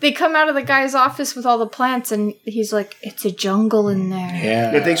 Or they come out of the guy's office with all the plants and he's like, it's a jungle in there.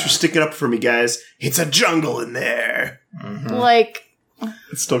 Yeah. yeah, thanks for sticking up for me, guys. It's a jungle in there. Like,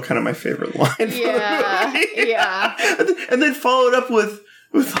 It's still kind of my favorite line. Yeah, yeah. And then followed up with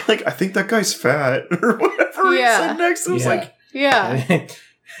like, I think that guy's fat or whatever he said next. It was like, yeah,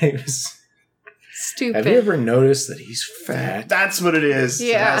 It was, stupid. have you ever noticed that he's fat? that's what it is.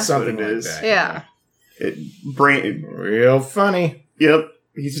 Yeah. That's Something what it like is. that. Yeah. Real funny. Yep.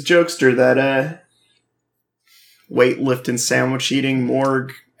 He's a jokester, that weightlifting, sandwich eating,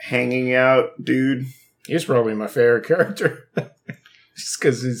 morgue hanging out dude. He's probably my favorite character. Just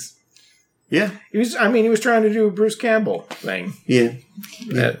because Yeah. he was trying to do a Bruce Campbell thing. Yeah.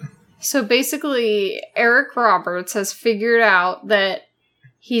 So basically, Eric Roberts has figured out that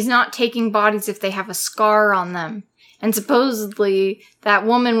he's not taking bodies if they have a scar on them. And supposedly, that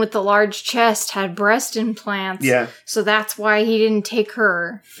woman with the large chest had breast implants. Yeah. So that's why he didn't take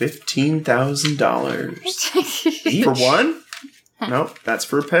her. $15,000. For one? Nope. That's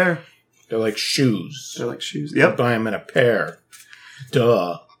for a pair. They're like shoes. They're like shoes. You Yep. buy them in a pair.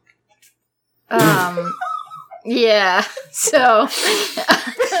 Duh. Yeah. So.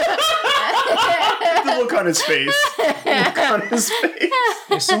 The look on his face.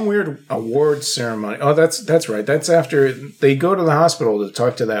 There's some weird award ceremony. Oh, that's right. That's after they go to the hospital to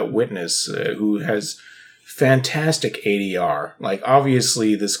talk to that witness who has fantastic ADR. Like,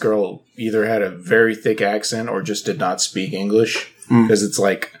 obviously, this girl either had a very thick accent or just did not speak English. Because it's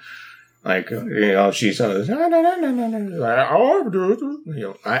like, she's I can't.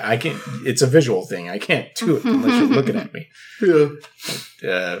 It's a visual thing. I can't do it unless you're looking at me.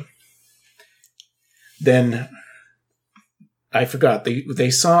 Yeah. Then I forgot they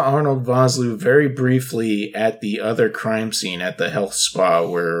saw Arnold Vosloo very briefly at the other crime scene at the health spa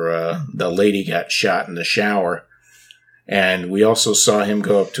where the lady got shot in the shower, and we also saw him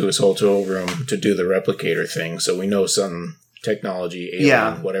go up to his hotel room to do the replicator thing. So we know some technology,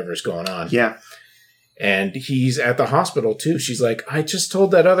 alien, whatever's going on. Yeah. And he's at the hospital, too. She's like, I just told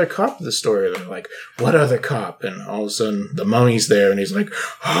that other cop the story. They're like, what other cop? And all of a sudden, the mummy's there, and he's like,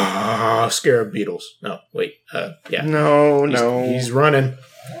 scarab beetles. No, wait. Yeah. No. He's running.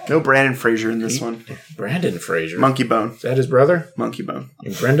 No Brandon Fraser in this one. Brandon Fraser. Monkey Bone. Is that his brother? Monkey Bone.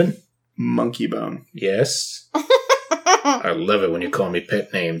 And Brendan? Monkey Bone. Yes. I love it when you call me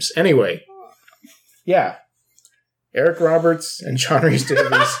pet names. Anyway. Yeah. Eric Roberts and John Rhys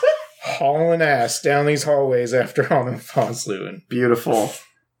Davies hauling ass down these hallways after Arnold Vosloo. And Beautiful.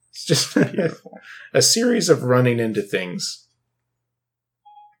 it's just a series of running into things.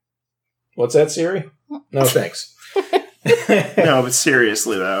 What's that, Siri? No, thanks. No, but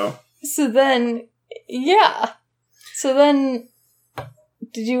seriously, though. So then, did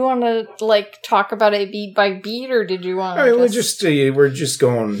you want to, talk about it beat by beat, or did you want to we're just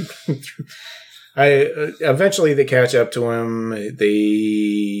going through. Eventually they catch up to him.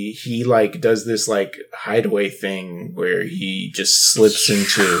 He does this hideaway thing where he just slips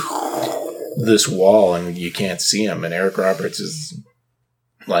into this wall and you can't see him. And Eric Roberts is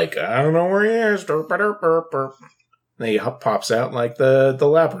like, I don't know where he is. And he pops out like the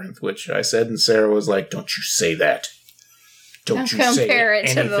labyrinth, which I said, and Sarah was like, "Don't you say that. Don't you compare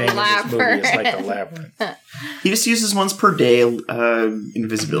say it to the anything in this movie is like the labyrinth." labyrinth." He just uses once per day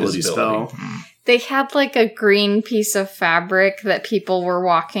invisibility spell. They had a green piece of fabric that people were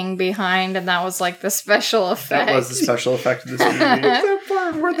walking behind, and that was the special effect. That was the special effect of this movie. That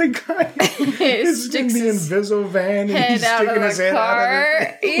part where the guy is in the Inviso van and he's sticking his head out of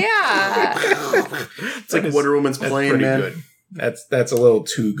it. Yeah. It's like Wonder Woman's plane, man. Good. That's a little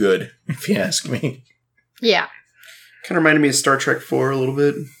too good, if you ask me. Yeah. Kind of reminded me of Star Trek 4 a little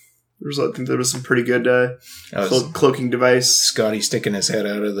bit. I think there was some pretty good cloaking device. Scotty sticking his head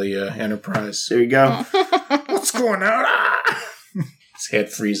out of the Enterprise. There you go. What's going on? His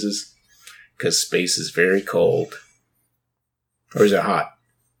head freezes because space is very cold. Or is it hot?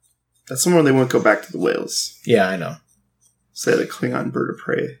 That's the one where they won't go back to the whales. Yeah, I know. Say the Klingon bird of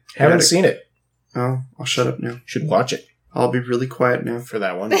prey. Haven't seen it. Oh, I'll shut up now. Should watch it. I'll be really quiet now. For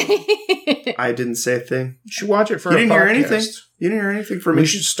that one. I didn't say a thing. You should watch it for You a didn't podcast. hear anything. You didn't hear anything from me. We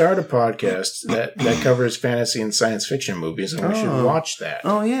should start a podcast that covers fantasy and science fiction movies, and we should watch that.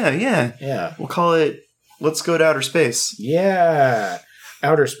 Oh, yeah. Yeah. We'll call it Let's Go to Outer Space. Yeah.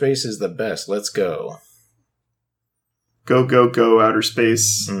 Outer space is the best. Let's go. Go, outer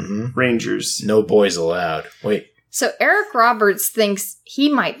space. Mm-hmm. Rangers. No boys allowed. Wait. So Eric Roberts thinks he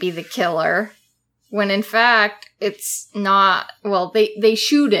might be the killer, when in fact it's not. Well, they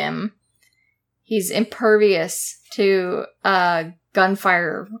shoot him. He's impervious to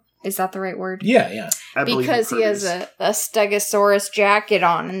gunfire. Is that the right word? Yeah. Because he has a Stegosaurus jacket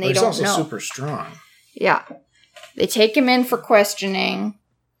on, and they don't know. He's also super strong. Yeah. They take him in for questioning,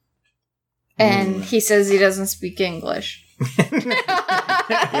 and he says he doesn't speak English.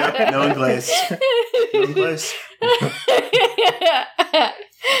 Yep, no Inglés. No Inglés.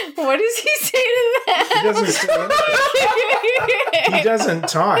 What does he say to that? He doesn't say anything. He doesn't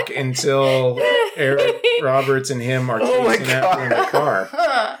talk until Eric Roberts and him are chasing after in the car.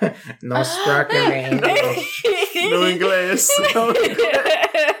 No sparkling. No Inglés. No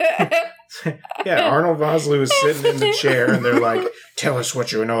Inglés. Yeah, Arnold Vosloo is sitting in the chair, and they're like, "Tell us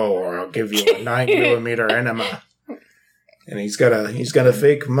what you know, or I'll give you a 9mm enema." And he's got a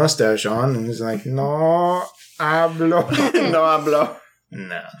fake mustache on, and he's like, "No hablo." No hablo.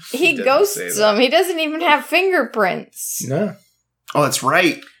 No, He doesn't say ghosts that. them. He doesn't even have fingerprints. No, Oh, that's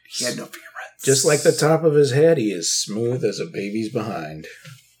right. He had no fingerprints. just like the top of his head, he is smooth as a baby's behind,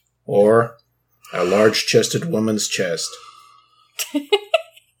 or a large-chested woman's chest.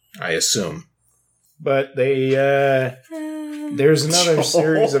 I assume. But there's another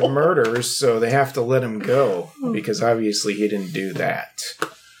series of murders, so they have to let him go, because obviously he didn't do that.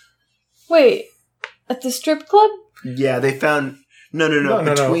 Wait, at the strip club? Yeah, they found... No. No.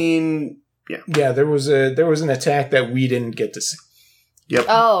 Between... Yeah, there was an attack that we didn't get to see. Yep.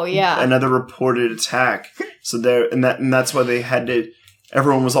 Oh, yeah. Another reported attack. So there, and that's why they had to...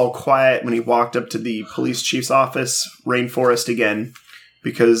 Everyone was all quiet when he walked up to the police chief's office, Rainforest again,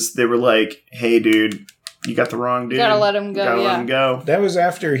 because they were like, "Hey, dude, you got the wrong dude. Gotta let him go, Gotta let yeah. him go." That was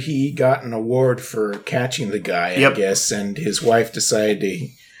after he got an award for catching the guy, Yep. I guess, and his wife decided to,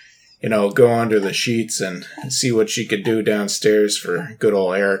 go under the sheets and see what she could do downstairs for good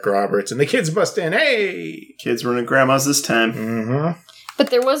old Eric Roberts. And the kids bust in, "Hey!" Kids were in grandma's this time. Mm-hmm. But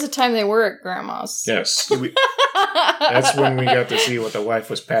there was a time they were at grandma's. Yes. That's when we got to see what the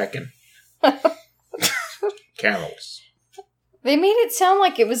wife was packing. Camels. They made it sound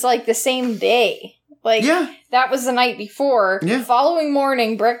like it was like the same day. Like, Yeah. that was the night before. Yeah. Following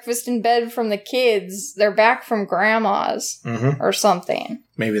morning, breakfast in bed from the kids. They're back from grandma's Mm-hmm. or something.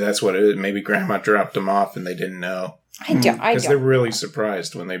 Maybe that's what it is. Maybe Grandma dropped them off and they didn't know. I Because they're don't. really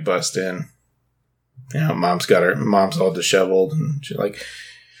surprised when they bust in. Mom's all disheveled, and she's like,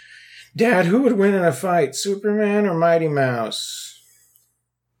 "Dad, who would win in a fight, Superman or Mighty Mouse?"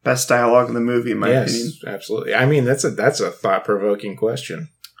 Best dialogue in the movie, in my opinion. Absolutely. I mean, that's a thought-provoking question.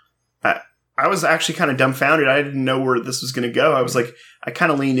 I was actually kind of dumbfounded. I didn't know where this was going to go. I was like, I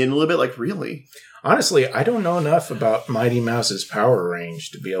kind of leaned in a little bit, like, really? Honestly, I don't know enough about Mighty Mouse's power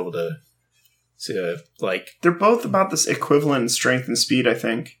range to be able to They're both about this equivalent in strength and speed, I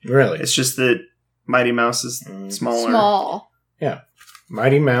think. really. It's just that Mighty Mouse is smaller. Small.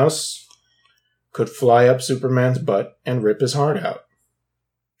 Mighty Mouse could fly up Superman's butt and rip his heart out.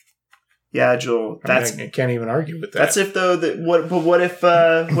 Yeah, Joel. I can't even argue with that. That's if though. What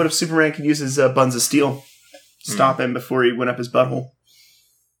if Superman could use his buns of steel, stop him before he went up his butthole?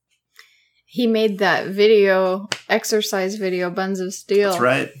 He made that exercise video, Buns of Steel. That's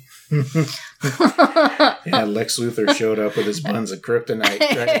right. Yeah, Lex Luthor showed up with his buns of kryptonite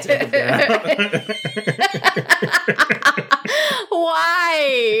trying to take him down.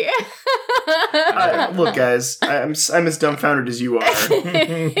 Why? Look, guys, I'm as dumbfounded as you are.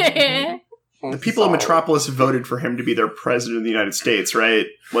 The people of Metropolis voted for him to be their president of the United States, right?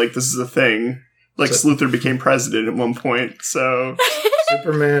 Like, this is a thing. Lex Luthor became president at one point, so...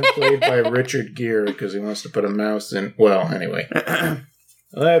 Superman played by Richard Gere because he wants to put a mouse in. Well, anyway.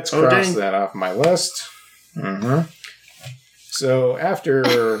 Let's cross dang. that off my list. Mm-hmm. So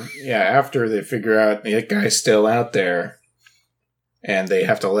after they figure out that guy's still out there and they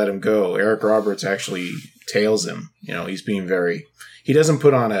have to let him go, Eric Roberts actually tails him. He's being he doesn't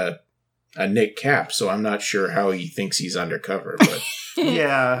put on a Nick cap, so I'm not sure how he thinks he's undercover, but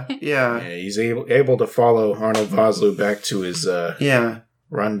Yeah. he's able to follow Arnold Vosloo back to his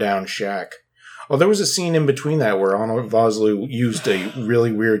rundown shack. Oh, there was a scene in between that where Arnold Vosloo used a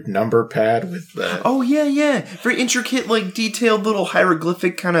really weird number pad with the... Oh, yeah. Very intricate, like, detailed little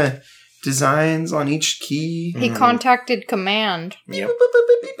hieroglyphic kind of designs on each key. He contacted Command. Yep.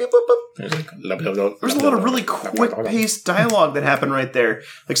 There's a lot of really quick-paced dialogue that happened right there.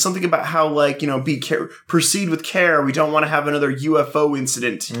 Like, something about how, like, proceed with care. We don't want to have another UFO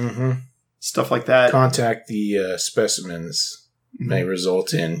incident. Mm-hmm. Stuff like that. Contact the specimens may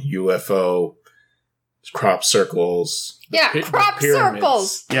result in UFO crop circles. Yeah, crop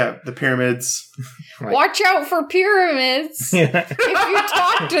circles. Yeah, the pyramids. Right. Watch out for pyramids. Yeah. If you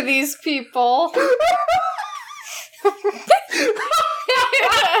talk to these people.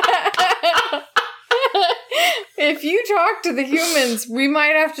 If you talk to the humans, we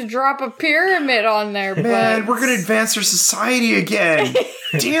might have to drop a pyramid on their butts. Man, we're going to advance our society again.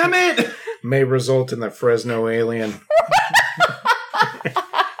 Damn it. May result in the Fresno alien.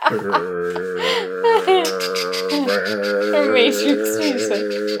 Matrix music.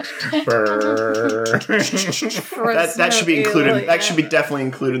 That should be included. That should be definitely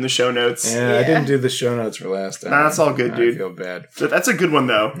included in the show notes. Yeah, I didn't do the show notes for last time. Nah, that's all good, dude. I feel bad. That's a good one,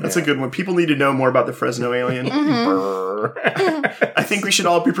 though. That's a good one. People need to know more about the Fresno alien. I think we should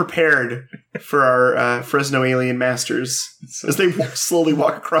all be prepared for our Fresno alien masters as they slowly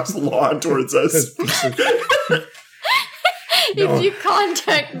walk across the lawn towards us. If you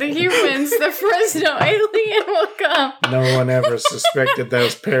contact the humans, the Fresno alien will come. No one ever suspected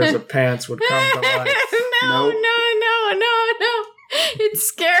those pairs of pants would come to life. No. It's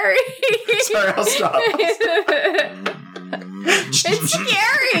scary. Sorry, I'll stop. It's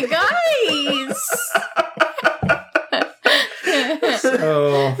scary, guys.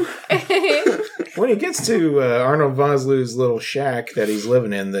 So, when he gets to Arnold Vosloo's little shack that he's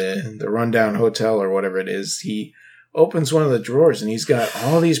living in, the rundown hotel or whatever it is, he opens one of the drawers and he's got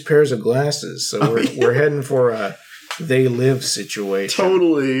all these pairs of glasses. So we're heading for a They Live situation.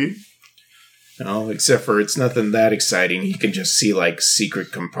 Totally. Except for it's nothing that exciting. He can just see like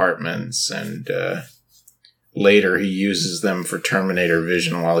secret compartments, and later he uses them for Terminator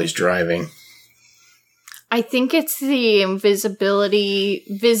vision while he's driving. I think it's the invisibility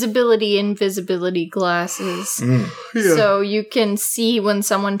glasses. Yeah. So you can see when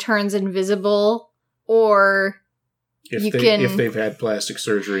someone turns invisible, or if they've had plastic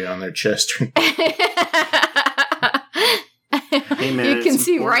surgery on their chest. Hey, man, you can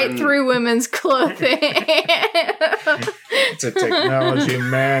see right through women's clothing. It's a technology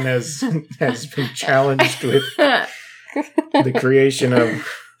man has been challenged with the creation of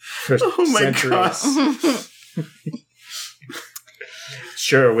for centuries. God.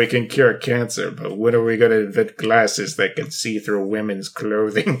 Sure, we can cure cancer, but when are we going to invent glasses that can see through women's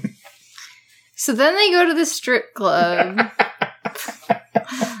clothing? So then they go to the strip club.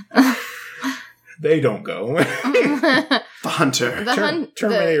 They don't go. The hunter.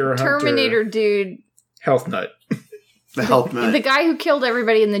 Terminator hunter. Terminator dude. Health nut. The health nut. The guy who killed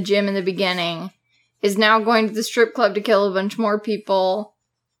everybody in the gym in the beginning is now going to the strip club to kill a bunch more people.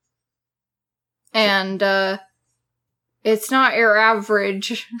 And it's not your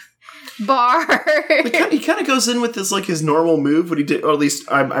average bar. He kind of goes in with this, like, his normal move, what he did, or at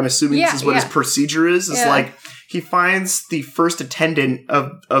least I'm assuming this is what his procedure is. It's like, he finds the first attendant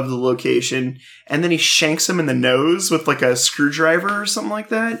of the location, and then he shanks him in the nose with, like, a screwdriver or something like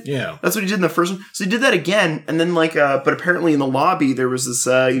that. Yeah. That's what he did in the first one. So he did that again, and then, like, but apparently in the lobby, there was this,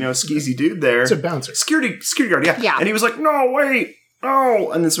 skeezy dude there. It's a bouncer. Security guard, yeah. And he was like, no, wait,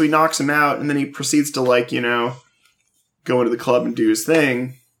 no! And then so he knocks him out, and then he proceeds to, like, go into the club and do his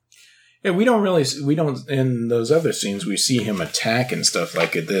thing. Yeah, we don't, in those other scenes, we see him attack and stuff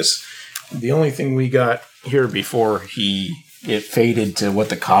like this. The only thing we got here before it faded to what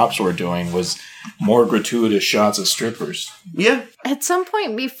the cops were doing was more gratuitous shots of strippers. Yeah. At some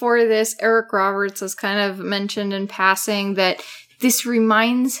point before this, Eric Roberts has kind of mentioned in passing that this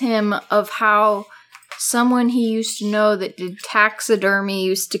reminds him of how someone he used to know that did taxidermy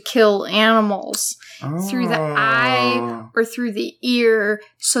used to kill animals through the eye or through the ear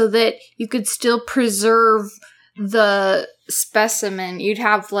so that you could still preserve the specimen. You'd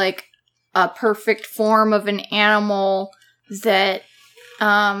have like a perfect form of an animal that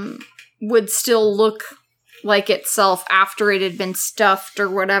would still look like itself after it had been stuffed or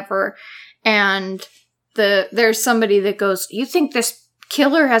whatever. And there's somebody that goes, you think this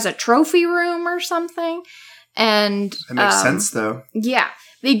killer has a trophy room or something? And that makes sense, though. Yeah.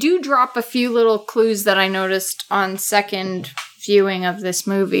 They do drop a few little clues that I noticed on second viewing of this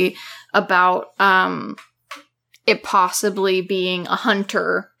movie about it possibly being a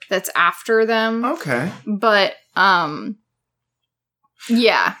hunter that's after them. Okay. But, yeah.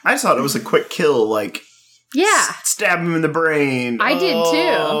 I just thought it was a quick kill, like, stab him in the brain. I did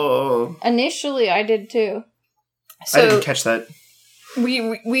too. Initially, I did too. So I didn't catch that.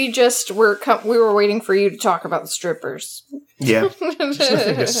 We just were we were waiting for you to talk about the strippers. Yeah. There's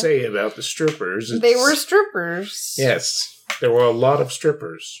nothing to say about the strippers. They were strippers. Yes. There were a lot of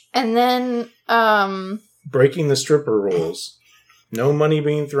strippers. And then, breaking the stripper rules. No money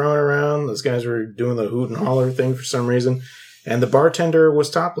being thrown around. Those guys were doing the hoot and holler thing for some reason. And the bartender was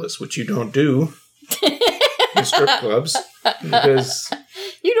topless, which you don't do in strip clubs. Because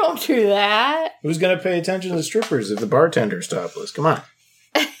you don't do that. Who's going to pay attention to the strippers if the bartender's topless? Come on.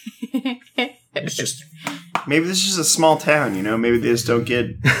 It's just... Maybe this is just a small town, Maybe they just don't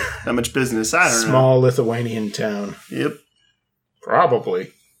get that much business. I don't know. Small Lithuanian town. Yep.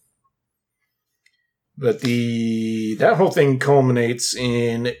 Probably. But that whole thing culminates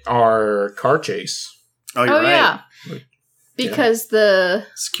in our car chase. Oh, you're right. Yeah. Because the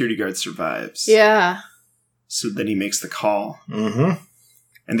security guard survives. Yeah. So then he makes the call. Mm-hmm.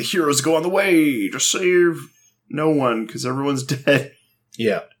 And the heroes go on the way to save no one because everyone's dead.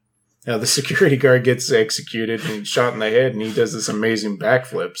 Yeah. Now, the security guard gets executed and shot in the head, and he does this amazing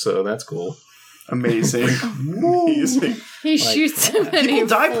backflip, so that's cool. Amazing. Amazing. He shoots him and People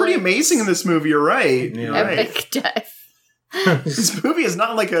die pretty amazing in this movie, you're right. Yeah. You're right. Epic death. This movie is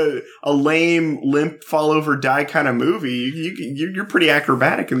not like a lame, limp, fall over, die kind of movie. You're pretty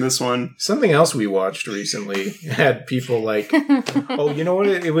acrobatic in this one. Something else we watched recently had people like, oh, you know what?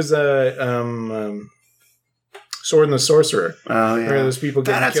 It was Sword and the Sorcerer. Oh, yeah. Where those people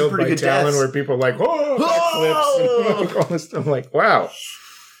That getting had some killed pretty by good Talon, deaths. where people are like, oh, backflips and all this stuff. I'm like, wow.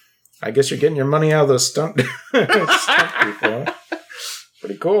 I guess you're getting your money out of those stunt people. Huh?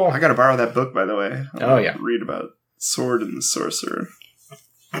 Pretty cool. I gotta borrow that book, by the way. Oh, yeah. Read about Sword and the Sorcerer.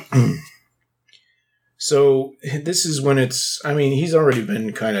 So this is when he's already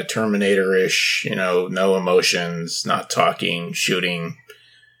been kind of Terminator-ish, no emotions, not talking, shooting.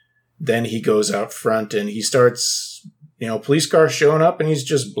 Then he goes out front and he starts, police cars showing up and he's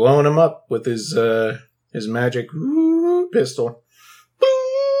just blowing them up with his magic pistol.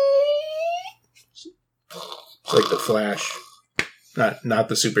 It's like the Flash. Not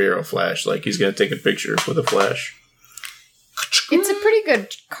the superhero Flash, like he's going to take a picture with a Flash. It's a pretty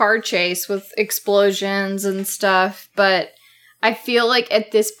good car chase with explosions and stuff, but I feel like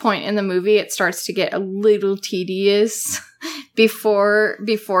at this point in the movie it starts to get a little tedious. Before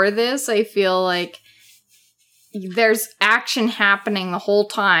this, I feel like there's action happening the whole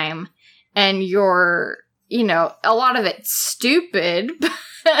time and you're, a lot of it's stupid.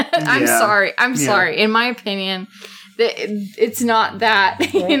 I'm sorry. In my opinion, it's not that,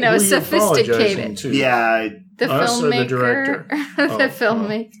 sophisticated. Yeah. The Us or the filmmaker. director?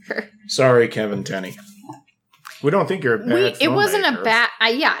 Filmmaker. Sorry, Kevin Tenney. We don't think you're a bad It wasn't a filmmaker.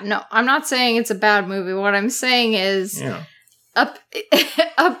 bad... no, I'm not saying it's a bad movie. What I'm saying is, up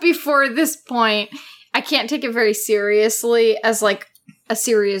before this point, I can't take it very seriously as like a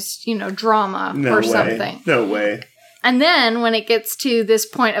serious, drama something. No way. And then when it gets to this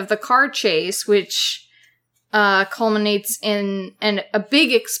point of the car chase, which culminates in a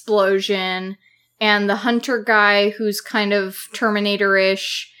big explosion, and the hunter guy, who's kind of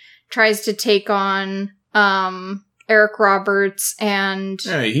Terminator-ish, tries to take on Eric Roberts, and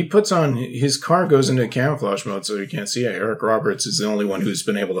he puts on his car, goes into camouflage mode so you can't see it. Eric Roberts is the only one who's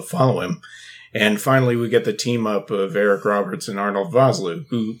been able to follow him. And finally, we get the team up of Eric Roberts and Arnold Vosloo,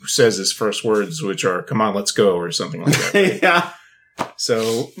 who says his first words, which are, come on, let's go, or something like that. Yeah.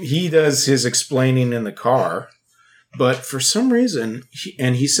 So he does his explaining in the car, but for some reason,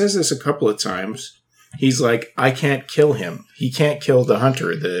 he says this a couple of times, he's like, I can't kill him. He can't kill the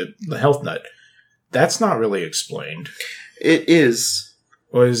hunter, the health nut. That's not really explained. It is.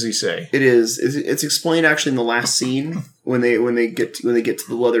 What does he say? It is. It's explained actually in the last scene when they get to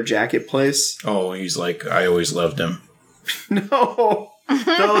the leather jacket place. Oh, he's like, I always loved him. No,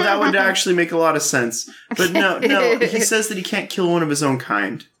 that would actually make a lot of sense. But no, he says that he can't kill one of his own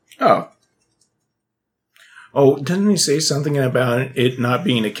kind. Oh, didn't he say something about it not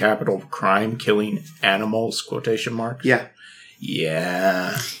being a capital crime, killing animals, quotation marks? Yeah.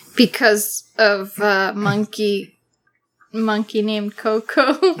 Yeah. because of monkey named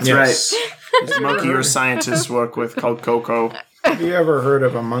Coco. That's Yes. right. This monkey or scientist work with called Coco. Have you ever heard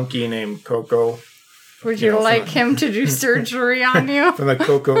of a monkey named Coco? Would you like him to do surgery on you? From the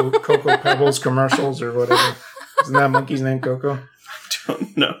Coco Pebbles commercials or whatever. Isn't that monkey's name Coco?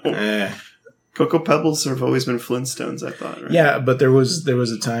 Don't know. Cocoa Pebbles have always been Flintstones, I thought. Right? Yeah, but there was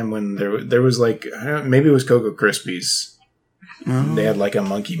a time when there was like, maybe it was Cocoa Krispies. Oh. They had like a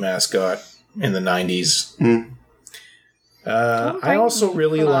monkey mascot in the 90s. Mm. I also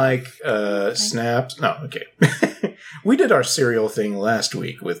really like Snaps. No, okay. We did our cereal thing last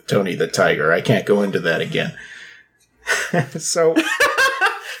week with Tony the Tiger. I can't go into that again. So,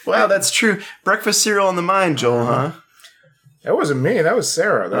 wow, that's true. Breakfast cereal on the mind, Joel, huh? that wasn't me. That was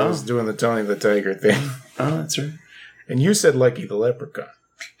Sarah that was doing the Tony the Tiger thing. Oh, that's right. And you said Lucky the Leprechaun.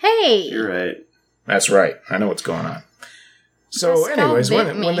 Hey! You're right. That's right. I know what's going on. So, Pascal anyways,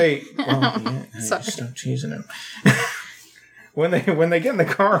 bit when they Sorry. stop teasing him. when they get in the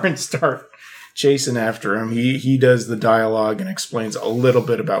car and start chasing after him, he does the dialogue and explains a little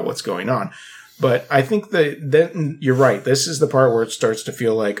bit about what's going on. But I think that you're right. This is the part where it starts to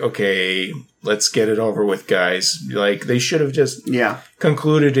feel like, okay, let's get it over with, guys. Like, they should have just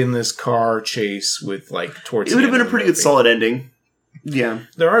concluded in this car chase with, like, towards it would have been a pretty good solid ending. Yeah.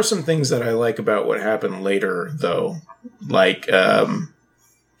 There are some things that I like about what happened later, though. Like,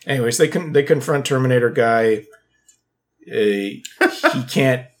 anyways, they confront Terminator guy. He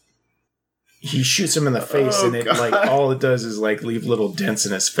can't he shoots him in the face, and it God. like all it does is like leave little dents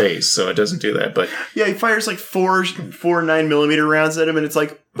in his face, so it doesn't do that. But Yeah, he fires like four 9mm rounds at him, and it's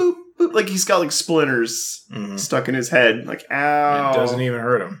like boop boop, like he's got like splinters stuck in his head. Like ow, it doesn't even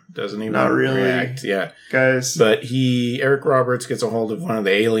hurt him. Doesn't even Not really. react. Yeah, guys. but Eric Roberts gets a hold of one of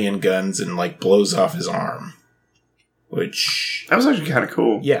the alien guns and like blows off his arm, which That was actually kind of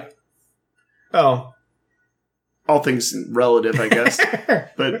cool. yeah. Oh, All things relative, I guess.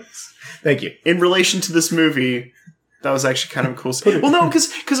 But thank you. in relation to this movie, that was actually kind of a cool scene. Well, no,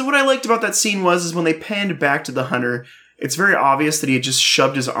 because what I liked about that scene is when they panned back to the hunter, it's very obvious that he had just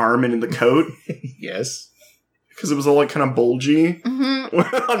shoved his arm in the coat Yes. because it was all like kind of bulgy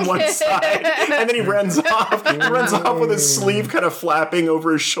Mm-hmm. on one side, and then he runs off. He runs off with his sleeve kind of flapping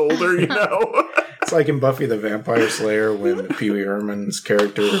over his shoulder. You know. It's like in Buffy the Vampire Slayer when Pee Wee Herman's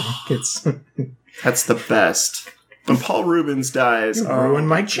character gets That's the best. When Paul Rubens dies, ruined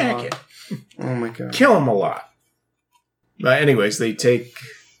my God. jacket. Oh my god. Kill him a lot. But anyways, they take...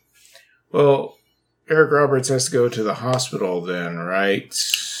 Well, Eric Roberts has to go to the hospital then, right?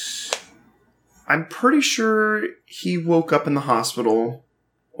 I'm pretty sure he woke up in the hospital,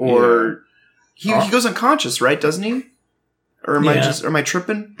 or he goes unconscious, right? Doesn't he? Or am am I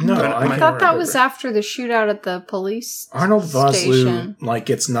tripping? No, I can't thought that was remember. after the shootout at the police Arnold Vosloo station. like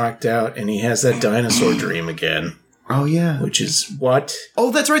gets knocked out and he has that dinosaur dream again, Oh yeah. which is what?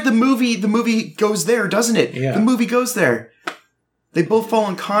 Oh, that's right. The movie goes there, doesn't it? Yeah. The movie goes there. They both fall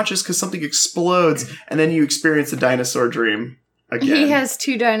unconscious because something explodes, and then you experience the dinosaur dream again. He has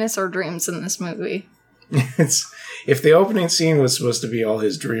 2 dinosaur dreams in this movie. It's if the opening scene was supposed to be all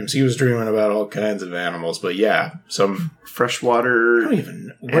his dreams, he was dreaming about all kinds of animals. But yeah, some I freshwater don't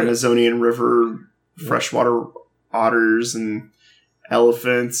even what, Amazonian River freshwater otters and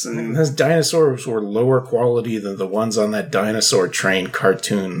elephants and those dinosaurs were lower quality than the ones on that Dinosaur Train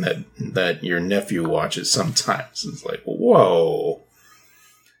cartoon that your nephew watches sometimes. It's like, whoa.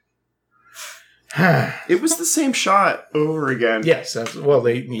 it was the same shot over again. Yes, well,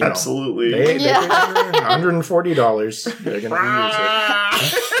 they Absolutely. They Yeah. $140. They're going to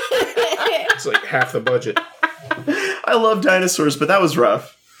use it. It's like half the budget. I love dinosaurs, but that was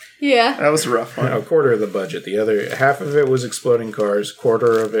rough. Yeah. That was a rough one. A quarter of the budget. The other half of it was exploding cars.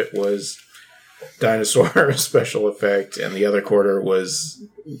 Quarter of it was dinosaur special effect, and the other quarter was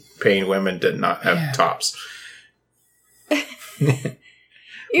paying women to not have tops.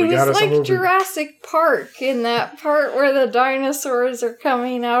 It We got was us a like little- Jurassic Park in that part where the dinosaurs are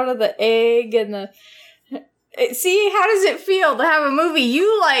coming out of the egg and the... See, how does it feel to have a movie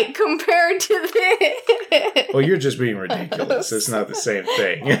you like compared to this? Well, you're just being ridiculous. It's not the same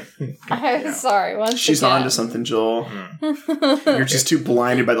thing. I'm sorry. Once She's again. on to something, Joel. You're just too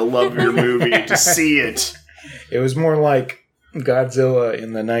blinded by the love of your movie to see it. It was more like Godzilla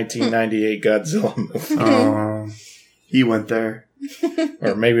in the 1998 Godzilla movie. Oh, he went there.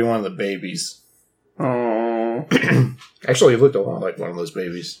 Or maybe one of the babies. Oh, Actually, it looked a lot like one of those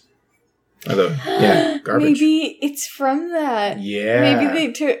babies. Yeah, garbage. Maybe it's from that. Yeah. Maybe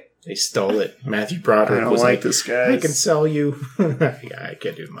they took... They stole it. Matthew I Broderick don't was like like, this, I guys. can sell you. Yeah, I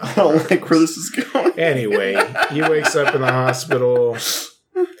can't do I my. don't like where this is going. Anyway, he wakes up in the hospital.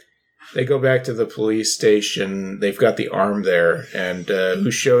 They go back to the police station. They've got the arm there. And who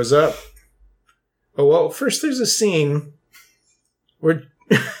shows up? Oh, well, first there's a scene where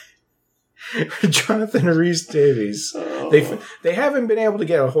Jonathan Rhys Davies, they haven't been able to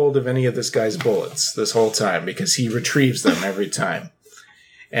get a hold of any of this guy's bullets this whole time because he retrieves them every time.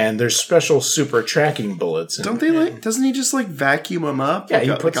 And there's special super tracking bullets. And, Don't they like? Doesn't he just like vacuum them up? Yeah, like he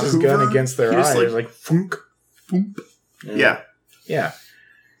a- puts like a his gun Hoover? against their He just, eye. Like funk. boom. Yeah. Yeah.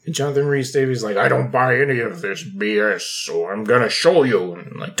 And Jonathan Rhys Davies like, I don't buy any of this BS, so I'm gonna show you.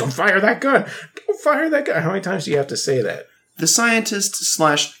 And like, don't fire that gun. Don't fire that gun. How many times do you have to say that? The scientist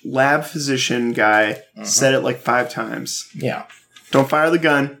 / lab physician guy said it like 5 times. Yeah. Don't fire the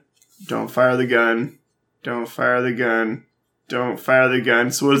gun. Don't fire the gun. Don't fire the gun. Don't fire the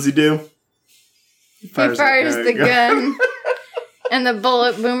gun. So what does he do? He He fires the gun, and the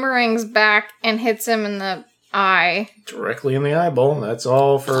bullet boomerangs back and hits him in the eye. Directly in the eyeball. That's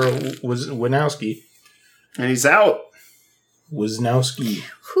all for Wiznowski. And he's out. Wiznowski.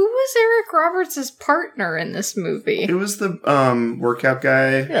 Who was Eric Roberts' partner in this movie? It was the workout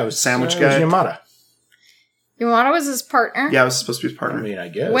guy. Yeah, it was sandwich it guy. was Yamada. Yamada was his partner? Yeah, it was supposed to be his I partner. mean, I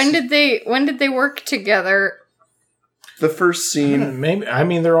guess. When did they work together? The first scene. Maybe. I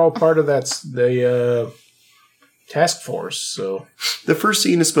mean, they're all part of the task force. So The first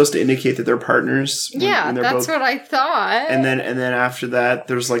scene is supposed to indicate that they're partners. Yeah, they're that's both- what I thought. And then after that,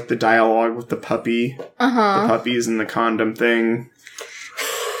 there's like the dialogue with the puppy, the puppies, and the condom thing.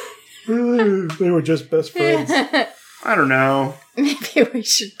 They were just best friends. I don't know. Maybe we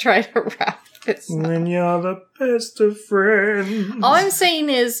should try to wrap this up. When you're the best of friends. All I'm saying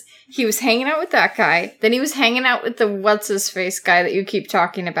is, he was hanging out with that guy. Then he was hanging out with the what's-his-face guy that you keep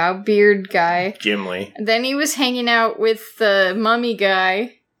talking about. Beard guy. Gimli. Then he was hanging out with the mummy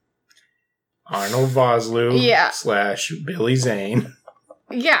guy. Arnold Vosloo. Yeah. / Billy Zane.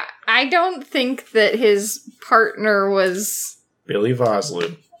 Yeah, I don't think that his partner was, Billy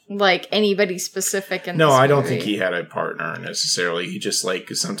Vosloo. like, anybody specific in No, this I don't movie. think he had a partner necessarily. He just, like,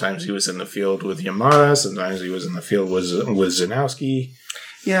 sometimes he was in the field with Yamada, sometimes he was in the field with Zanowski.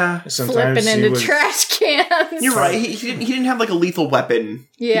 Yeah. Sometimes Flipping he into was, trash cans. You're right. He didn't have like a lethal weapon.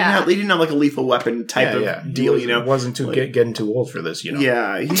 Yeah. He didn't have like a lethal weapon type of deal, He wasn't too getting too old for this,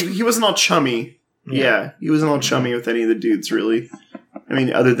 Yeah, he wasn't all chummy. Yeah, he wasn't all chummy with any of the dudes, really. I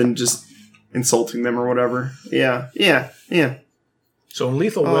mean, other than just insulting them or whatever. Yeah. So in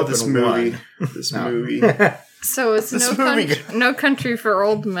Lethal Oh, Weapon this movie. 1... This No. movie. So it's This no, movie- no country for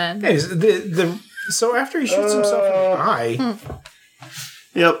old men. Hey, so after he shoots himself in the eye...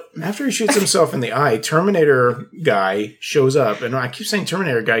 Yep. After he shoots himself in the eye, Terminator guy shows up. And I keep saying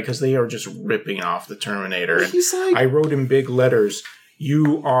Terminator guy because they are just ripping off the Terminator. And He's like... I wrote in big letters,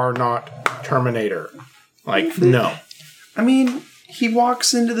 "You are not Terminator." Like, no. I mean, he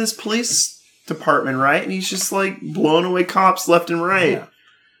walks into this police department, right? And he's just like blowing away cops left and right. Yeah.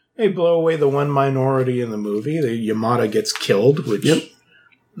 They blow away the one minority in the movie. The Yamada gets killed, which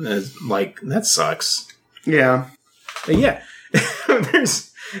is like, that sucks. Yeah. But yeah.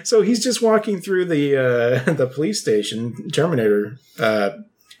 So he's just walking through the police station, Terminator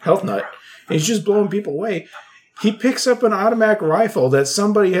health nut, and he's just blowing people away. He picks up an automatic rifle that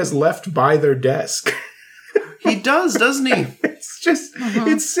somebody has left by their desk. He does, doesn't he? It's just,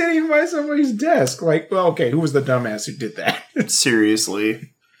 it's sitting by somebody's desk. Like, well, okay, who was the dumbass who did that?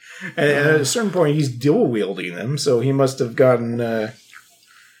 Seriously. And at a certain point, he's dual wielding them, so he must have gotten.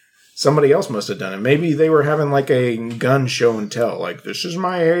 Somebody else must have done it. Maybe they were having like a gun show and tell. Like, this is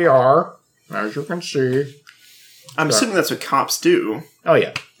my AR, as you can see. I'm assuming that's what cops do. Oh,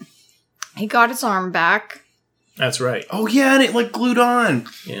 yeah. He got his arm back. That's right. Oh, yeah, and it like glued on.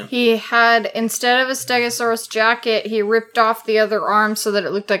 Yeah. He had, instead of a Stegosaurus jacket, he ripped off the other arm so that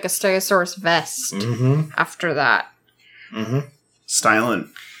it looked like a Stegosaurus vest after that. Mm-hmm.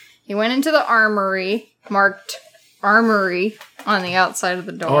 Styling. He went into the armory, marked armory on the outside of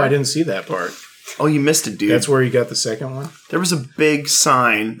the door. Oh, I didn't see that part. Oh, you missed it, dude. That's where you got the second one? There was a big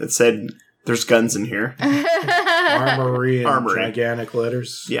sign that said, "There's guns in here." Armory in Armory. gigantic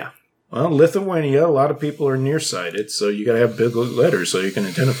letters. Yeah. Well, Lithuania, a lot of people are nearsighted, so you got to have big letters so you can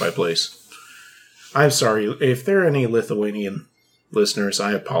identify place. I'm sorry. If there are any Lithuanian listeners,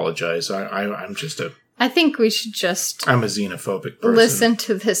 I apologize. I'm just I think we should just I'm a xenophobic person. listen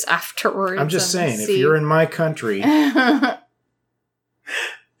to this afterwards. I'm just and saying, if see. you're in my country,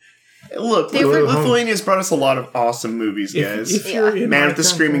 Look, They were- Lithuania's brought us a lot of awesome movies, guys. if you're in Man my with the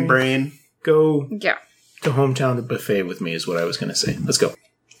Screaming country, Brain. go Yeah. to Hometown Buffet with me is what I was going to say. Let's go.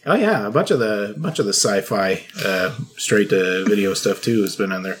 Oh yeah, a bunch of the sci-fi straight to video stuff too has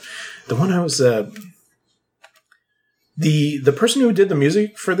been on there. The one I was the person who did the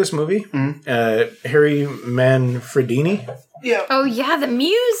music for this movie, Harry Manfredini. Yeah. Oh yeah, the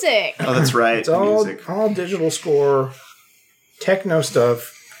music. Oh, that's right. It's all music. all digital score, techno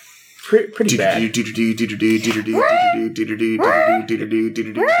stuff. Pretty bad.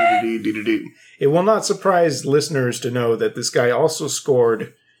 It will not surprise listeners to know that this guy also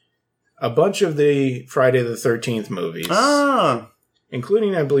scored a bunch of the Friday the 13th movies. Ah,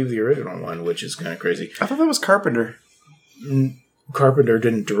 Including, I believe, the original one, which is kind of crazy. I thought that was Carpenter. Carpenter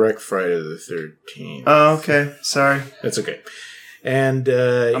didn't direct Friday the 13th. Oh, okay. Sorry. That's okay. And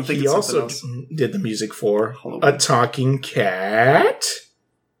thinking he also something did the music for Halloween. A Talking Cat,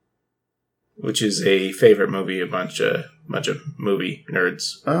 which is a favorite movie of a bunch of movie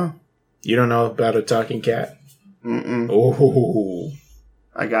nerds. Oh. You don't know about A Talking Cat? Mm-mm. Oh.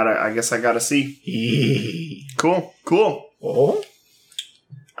 I guess I gotta see. Eee. Cool. Oh?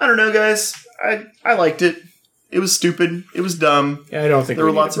 I don't know, guys. I liked it. It was stupid. It was dumb. Yeah, I don't think There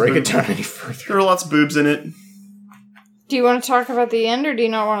we were need lots to of break it boobs. down any further. There were lots of boobs in it. Do you want to talk about the end, or do you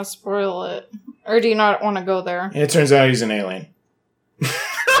not want to spoil it, or do you not want to go there? And it turns out he's an alien.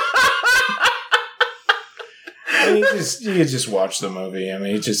 I mean, you just watch the movie. I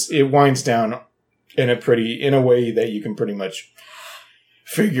mean, it winds down in a way that you can pretty much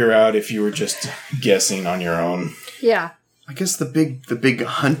figure out if you were just guessing on your own. Yeah. I guess the big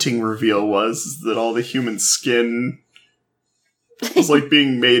hunting reveal was that all the human skin was like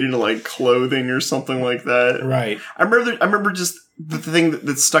being made into like clothing or something like that. Right. I remember just the thing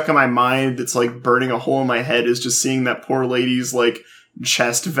that's stuck in my mind that's like burning a hole in my head is just seeing that poor lady's like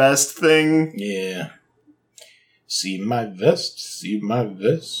chest vest thing. Yeah. See my vest,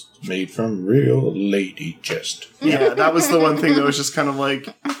 made from real lady chest. Yeah, that was the one thing that was just kind of like,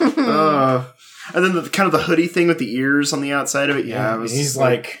 and then the kind of the hoodie thing with the ears on the outside of it. Yeah, it was he's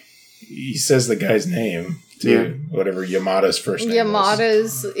like, he says the guy's name to whatever Yamada's first name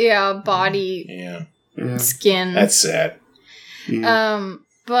was. Yamada's, body, skin. That's sad. Yeah.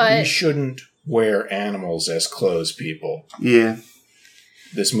 But we shouldn't wear animals as clothes, people. Yeah.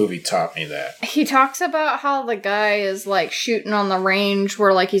 This movie taught me that. He talks about how the guy is like shooting on the range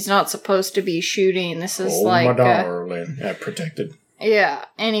where like he's not supposed to be shooting. This is my darling. Protected. Yeah,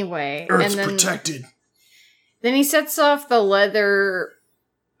 anyway. Earth's protected. Then he sets off the leather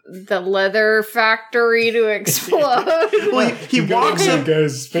factory to explode. Well, he walks up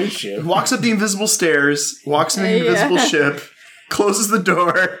guy's spaceship. Walks up the invisible stairs, walks in the invisible ship, closes the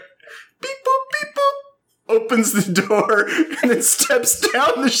door, beep boop, beep boop, opens the door, and then steps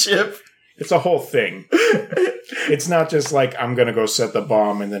down the ship. It's a whole thing. It's not just like, I'm going to go set the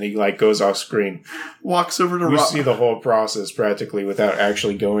bomb, and then he like goes off screen. Walks over to We see the whole process practically without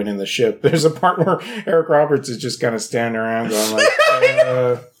actually going in the ship. There's a part where Eric Roberts is just kind of standing around going like,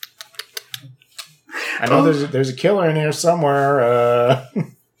 I know there's a killer in here somewhere.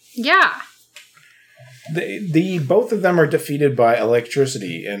 Yeah. The both of them are defeated by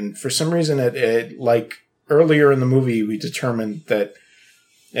electricity, and for some reason, it like earlier in the movie, we determined that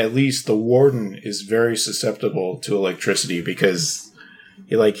at least the warden is very susceptible to electricity because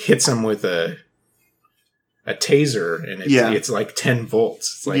he like hits him with a taser, and it's like 10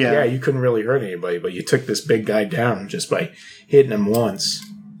 volts. It's like, you couldn't really hurt anybody, but you took this big guy down just by hitting him once.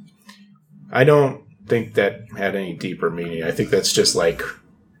 I don't think that had any deeper meaning. I think that's just like,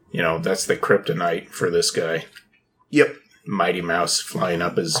 that's the kryptonite for this guy. Yep. Mighty Mouse flying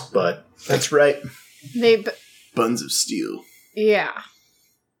up his butt. That's right. Buns of steel. Yeah.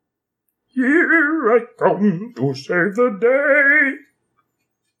 Here I come to save the day.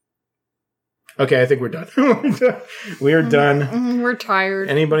 Okay, I think we're done. We're done. We're tired.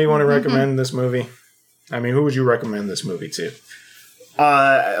 Anybody want to recommend this movie? I mean, who would you recommend this movie to?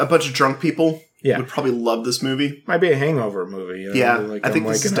 A bunch of drunk people would probably love this movie. Might be a hangover movie. I think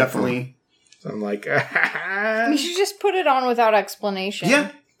this is definitely... So I'm like... You should just put it on without explanation.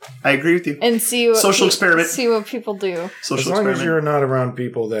 Yeah, I agree with you. And see what... Social experiment. See what people do. As long as you're not around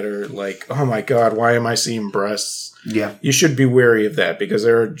people that are like, oh my god, why am I seeing breasts? Yeah. You should be wary of that because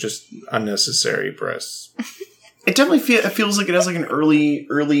they're just unnecessary breasts. It definitely feels like it has like an early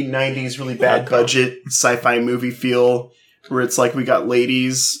 90s, really bad budget sci-fi movie feel where it's like we got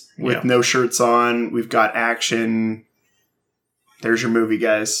ladies with no shirts on. We've got action. There's your movie,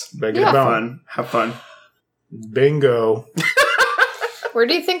 guys. Have fun. Bingo. Where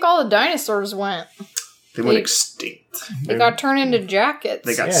do you think all the dinosaurs went? They went extinct. They got turned into jackets.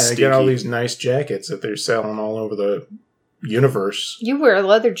 They got they get all these nice jackets that they're selling all over the universe. You wear a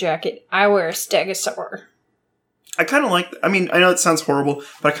leather jacket. I wear a stegosaur. I kind of like... I mean, I know it sounds horrible,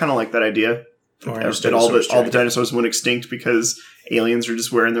 but I kind of like that idea. That all the dinosaurs went extinct because aliens are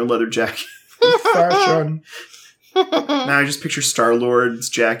just wearing their leather jacket. Fashion. Now I just picture Star-Lord's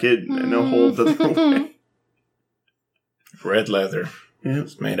jacket and a whole other way. Red leather. Yeah.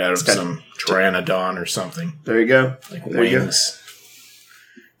 It's made out of some Pteranodon or something. There you go. Like wings.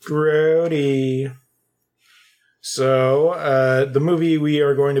 Grody. So, the movie we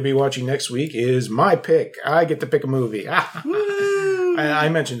are going to be watching next week is my pick. I get to pick a movie. I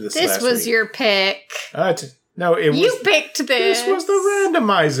mentioned this last week. This was your pick. No, it was... You picked this. This was the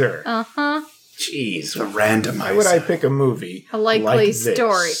randomizer. Uh-huh. Jeez. The randomizer. Why would I pick a movie A likely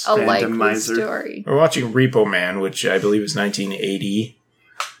story. This? A likely story. We're watching Repo Man, which I believe is 1980.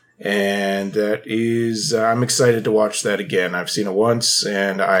 And that is... I'm excited to watch that again. I've seen it once,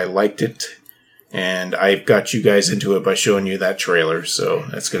 and I liked it. And I've got you guys into it by showing you that trailer, so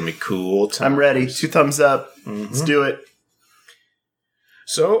that's going to be cool times. I'm ready. 2 thumbs up. Mm-hmm. Let's do it.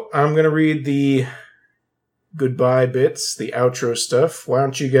 So, I'm going to read the goodbye bits, the outro stuff. Why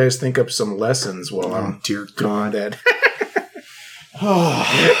don't you guys think up some lessons while I'm dear God. Doing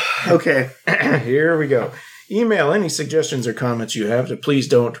that? Okay. Here we go. Email any suggestions or comments you have to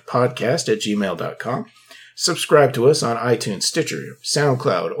pleasedon'tpodcast@gmail.com. Subscribe to us on iTunes, Stitcher,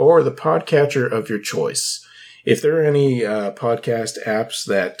 SoundCloud, or the podcatcher of your choice. If there are any podcast apps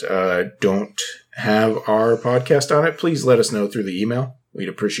that don't have our podcast on it, please let us know through the email. We'd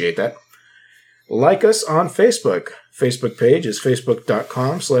appreciate that. Like us on Facebook. Facebook page is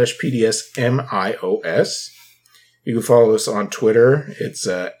facebook.com/PDSMIOS. You can follow us on Twitter. It's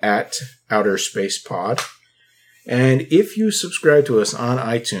at Outer Space Pod. And if you subscribe to us on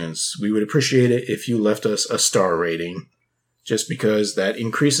iTunes, we would appreciate it if you left us a star rating, just because that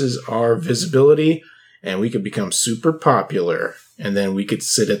increases our visibility and we could become super popular. And then we could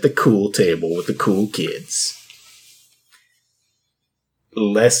sit at the cool table with the cool kids.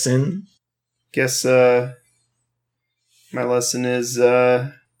 Lesson? Guess my lesson is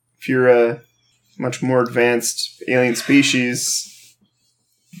if you're a much more advanced alien species,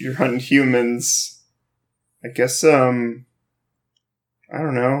 you're hunting humans, I guess, I don't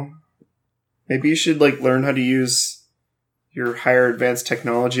know. Maybe you should, learn how to use your higher advanced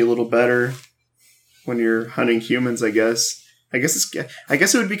technology a little better when you're hunting humans, I guess. I guess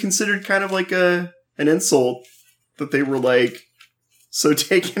it would be considered kind of like an insult that they were, so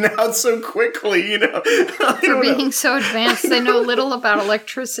taken out so quickly, For being so advanced, they know little about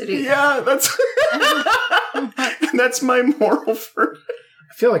electricity. Yeah, that's my moral for it.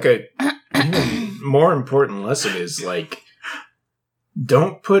 I feel like a even more important lesson is,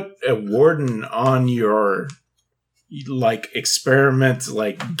 don't put a warden on your, experiment,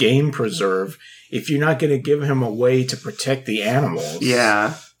 game preserve if you're not going to give him a way to protect the animals.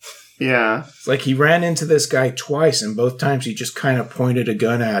 Yeah. Yeah. It's like he ran into this guy twice, and both times he just kind of pointed a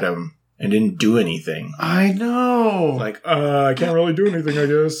gun at him and didn't do anything. I know. I can't really do anything, I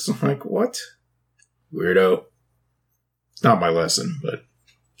guess. What? Weirdo. It's not my lesson, but...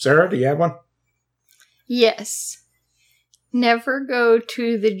 Sarah, do you have one? Yes. Never go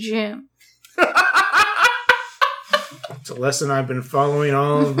to the gym. It's a lesson I've been following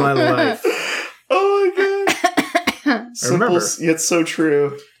all of my life. Oh my god. Simple, yet so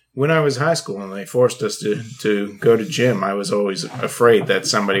true. When I was high school and they forced us to go to gym, I was always afraid that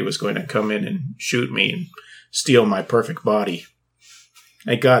somebody was going to come in and shoot me and steal my perfect body.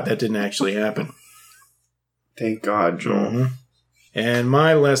 Thank God that didn't actually happen. Thank God, Joel. Mm-hmm. And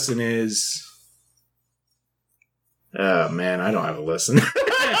my lesson is... Oh, man, I don't have a lesson.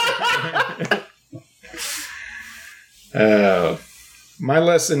 My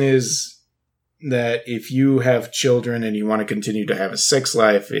lesson is that if you have children and you want to continue to have a sex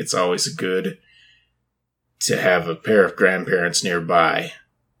life, it's always good to have a pair of grandparents nearby.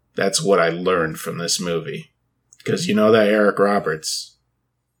 That's what I learned from this movie. Because you know that Eric Roberts?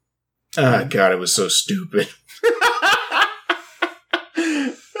 Ah, God, it was so stupid.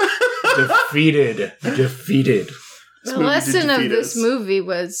 Defeated. The lesson of this movie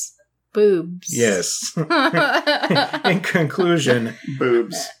was boobs. Yes. In conclusion,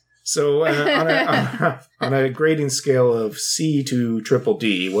 boobs. So on a grading scale of C to triple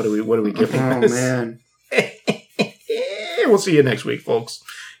D, what are we giving this? Oh man. We'll see you next week, folks.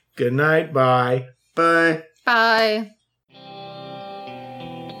 Good night. Bye. Bye. Bye.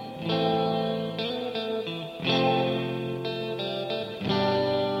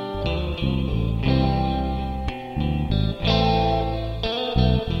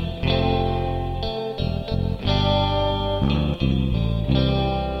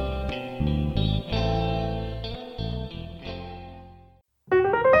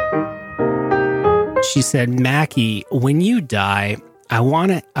 She said, Mackie, when you die, I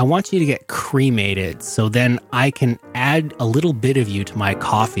want you to get cremated so then I can add a little bit of you to my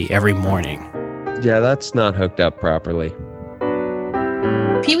coffee every morning. Yeah, that's not hooked up properly.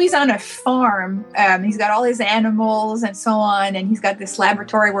 Pee-wee's on a farm. He's got all his animals and so on, and he's got this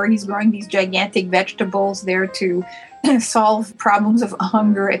laboratory where he's growing these gigantic vegetables there to solve problems of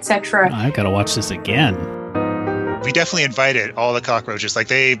hunger, etc. I gotta watch this again. We definitely invited all the cockroaches.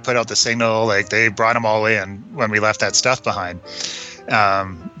 They put out the signal, they brought them all in when we left that stuff behind.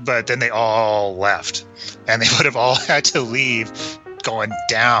 But then they all left, and they would have all had to leave going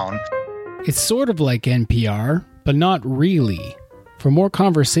down. It's sort of like NPR, but not really. For more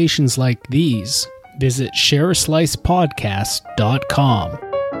conversations like these, visit shareaslicepodcast.com.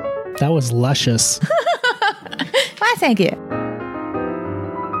 That was luscious. Why, thank you.